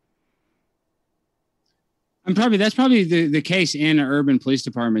legit. That's probably the case in urban police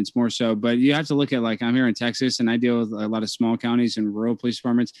departments more so, but you have to look at, like, I'm here in Texas and I deal with a lot of small counties and rural police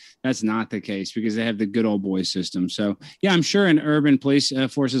departments. That's not the case because they have the good old boy system. So yeah, I'm sure in urban police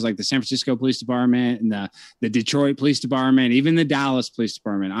forces like the San Francisco Police Department and the Detroit Police Department, even the Dallas Police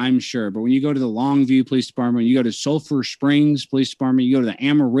Department, I'm sure. But when you go to the Longview Police Department, you go to Sulphur Springs Police Department, you go to the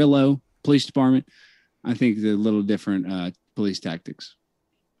Amarillo Police Department, I think they're a little different police tactics.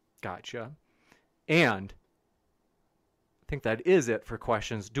 Gotcha. And I think that is it for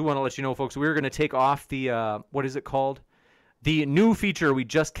questions. Do want to let you know, folks, we're going to take off the, what is it called? The new feature, we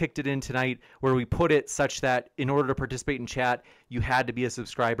just kicked it in tonight, where we put it such that in order to participate in chat, you had to be a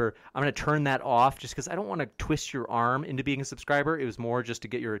subscriber. I'm going to turn that off just because I don't want to twist your arm into being a subscriber. It was more just to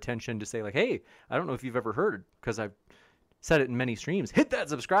get your attention to say, like, hey, I don't know if you've ever heard, because I've said it in many streams. Hit that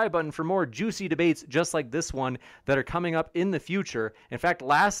subscribe button for more juicy debates just like this one that are coming up in the future. In fact,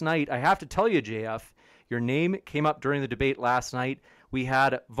 last night, I have to tell you, JF, your name came up during the debate last night. We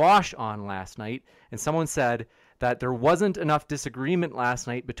had Vaush on last night, and someone said that there wasn't enough disagreement last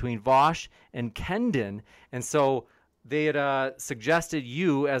night between Vaush and Kendon, and so they had suggested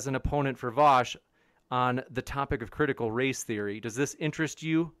you as an opponent for Vaush on the topic of critical race theory. Does this interest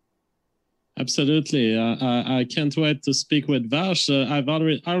you? Absolutely. I can't wait to speak with Vaush. I've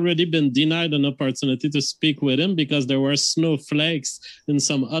already been denied an opportunity to speak with him because there were snowflakes in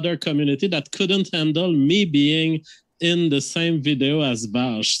some other community that couldn't handle me being in the same video as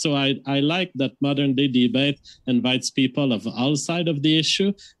Vaush. So I like that modern day debate invites people of all sides of the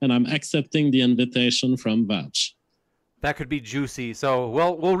issue, and I'm accepting the invitation from Vaush. That could be juicy. So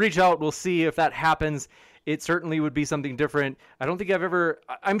we'll reach out. We'll see if that happens. It certainly would be something different. I don't think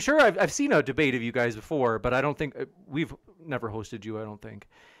I'm sure I've seen a debate of you guys before, but I don't think we've never hosted you, I don't think.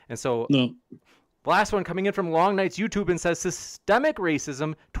 And so no. Last one coming in from Long Night's YouTube and says systemic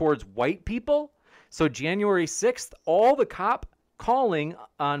racism towards white people. So January 6th, all the cop calling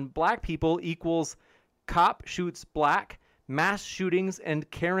on black people equals cop shoots black, mass shootings, and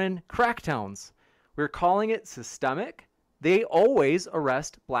Karen crackdowns. We're calling it systemic. They always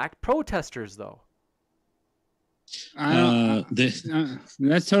arrest black protesters, though. That's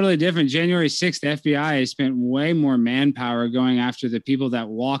totally different. January 6th, the FBI has spent way more manpower going after the people that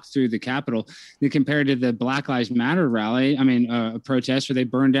walked through the Capitol than compared to the Black Lives Matter rally. A protest where they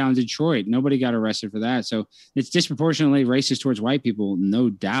burned down Detroit. Nobody got arrested for that. So it's disproportionately racist towards white people, no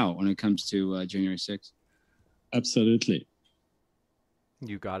doubt, when it comes to January 6th. Absolutely.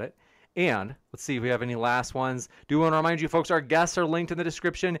 You got it. And let's see if we have any last ones. Do want to remind you, folks, our guests are linked in the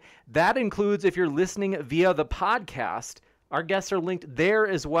description. That includes if you're listening via the podcast. Our guests are linked there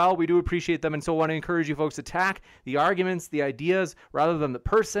as well. We do appreciate them. And so I want to encourage you folks to attack the arguments, the ideas, rather than the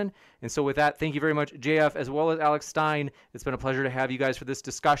person. And so with that, thank you very much, JF, as well as Alex Stein. It's been a pleasure to have you guys for this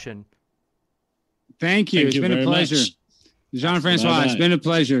discussion. Thank you. It's been a pleasure. Jean-Francois, it's been a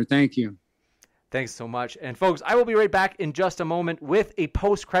pleasure. Thank you. Thanks so much. And folks, I will be right back in just a moment with a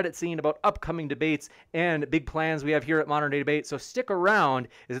post-credit scene about upcoming debates and big plans we have here at Modern Day Debate. So stick around,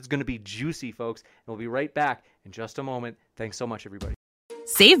 as it's going to be juicy, folks. And we'll be right back in just a moment. Thanks so much, everybody.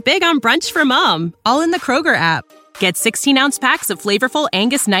 Save big on brunch for mom, all in the Kroger app. Get 16-ounce packs of flavorful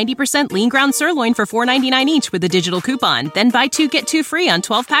Angus 90% lean ground sirloin for $4.99 each with a digital coupon. Then buy 2, get 2 free on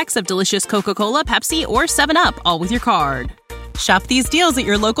 12 packs of delicious Coca-Cola, Pepsi, or 7-Up, all with your card. Shop these deals at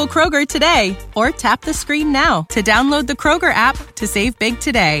your local Kroger today, or tap the screen now to download the Kroger app to save big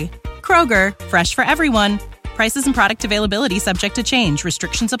today. Kroger, fresh for everyone. Prices and product availability subject to change.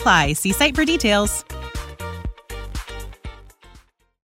 Restrictions apply. See site for details.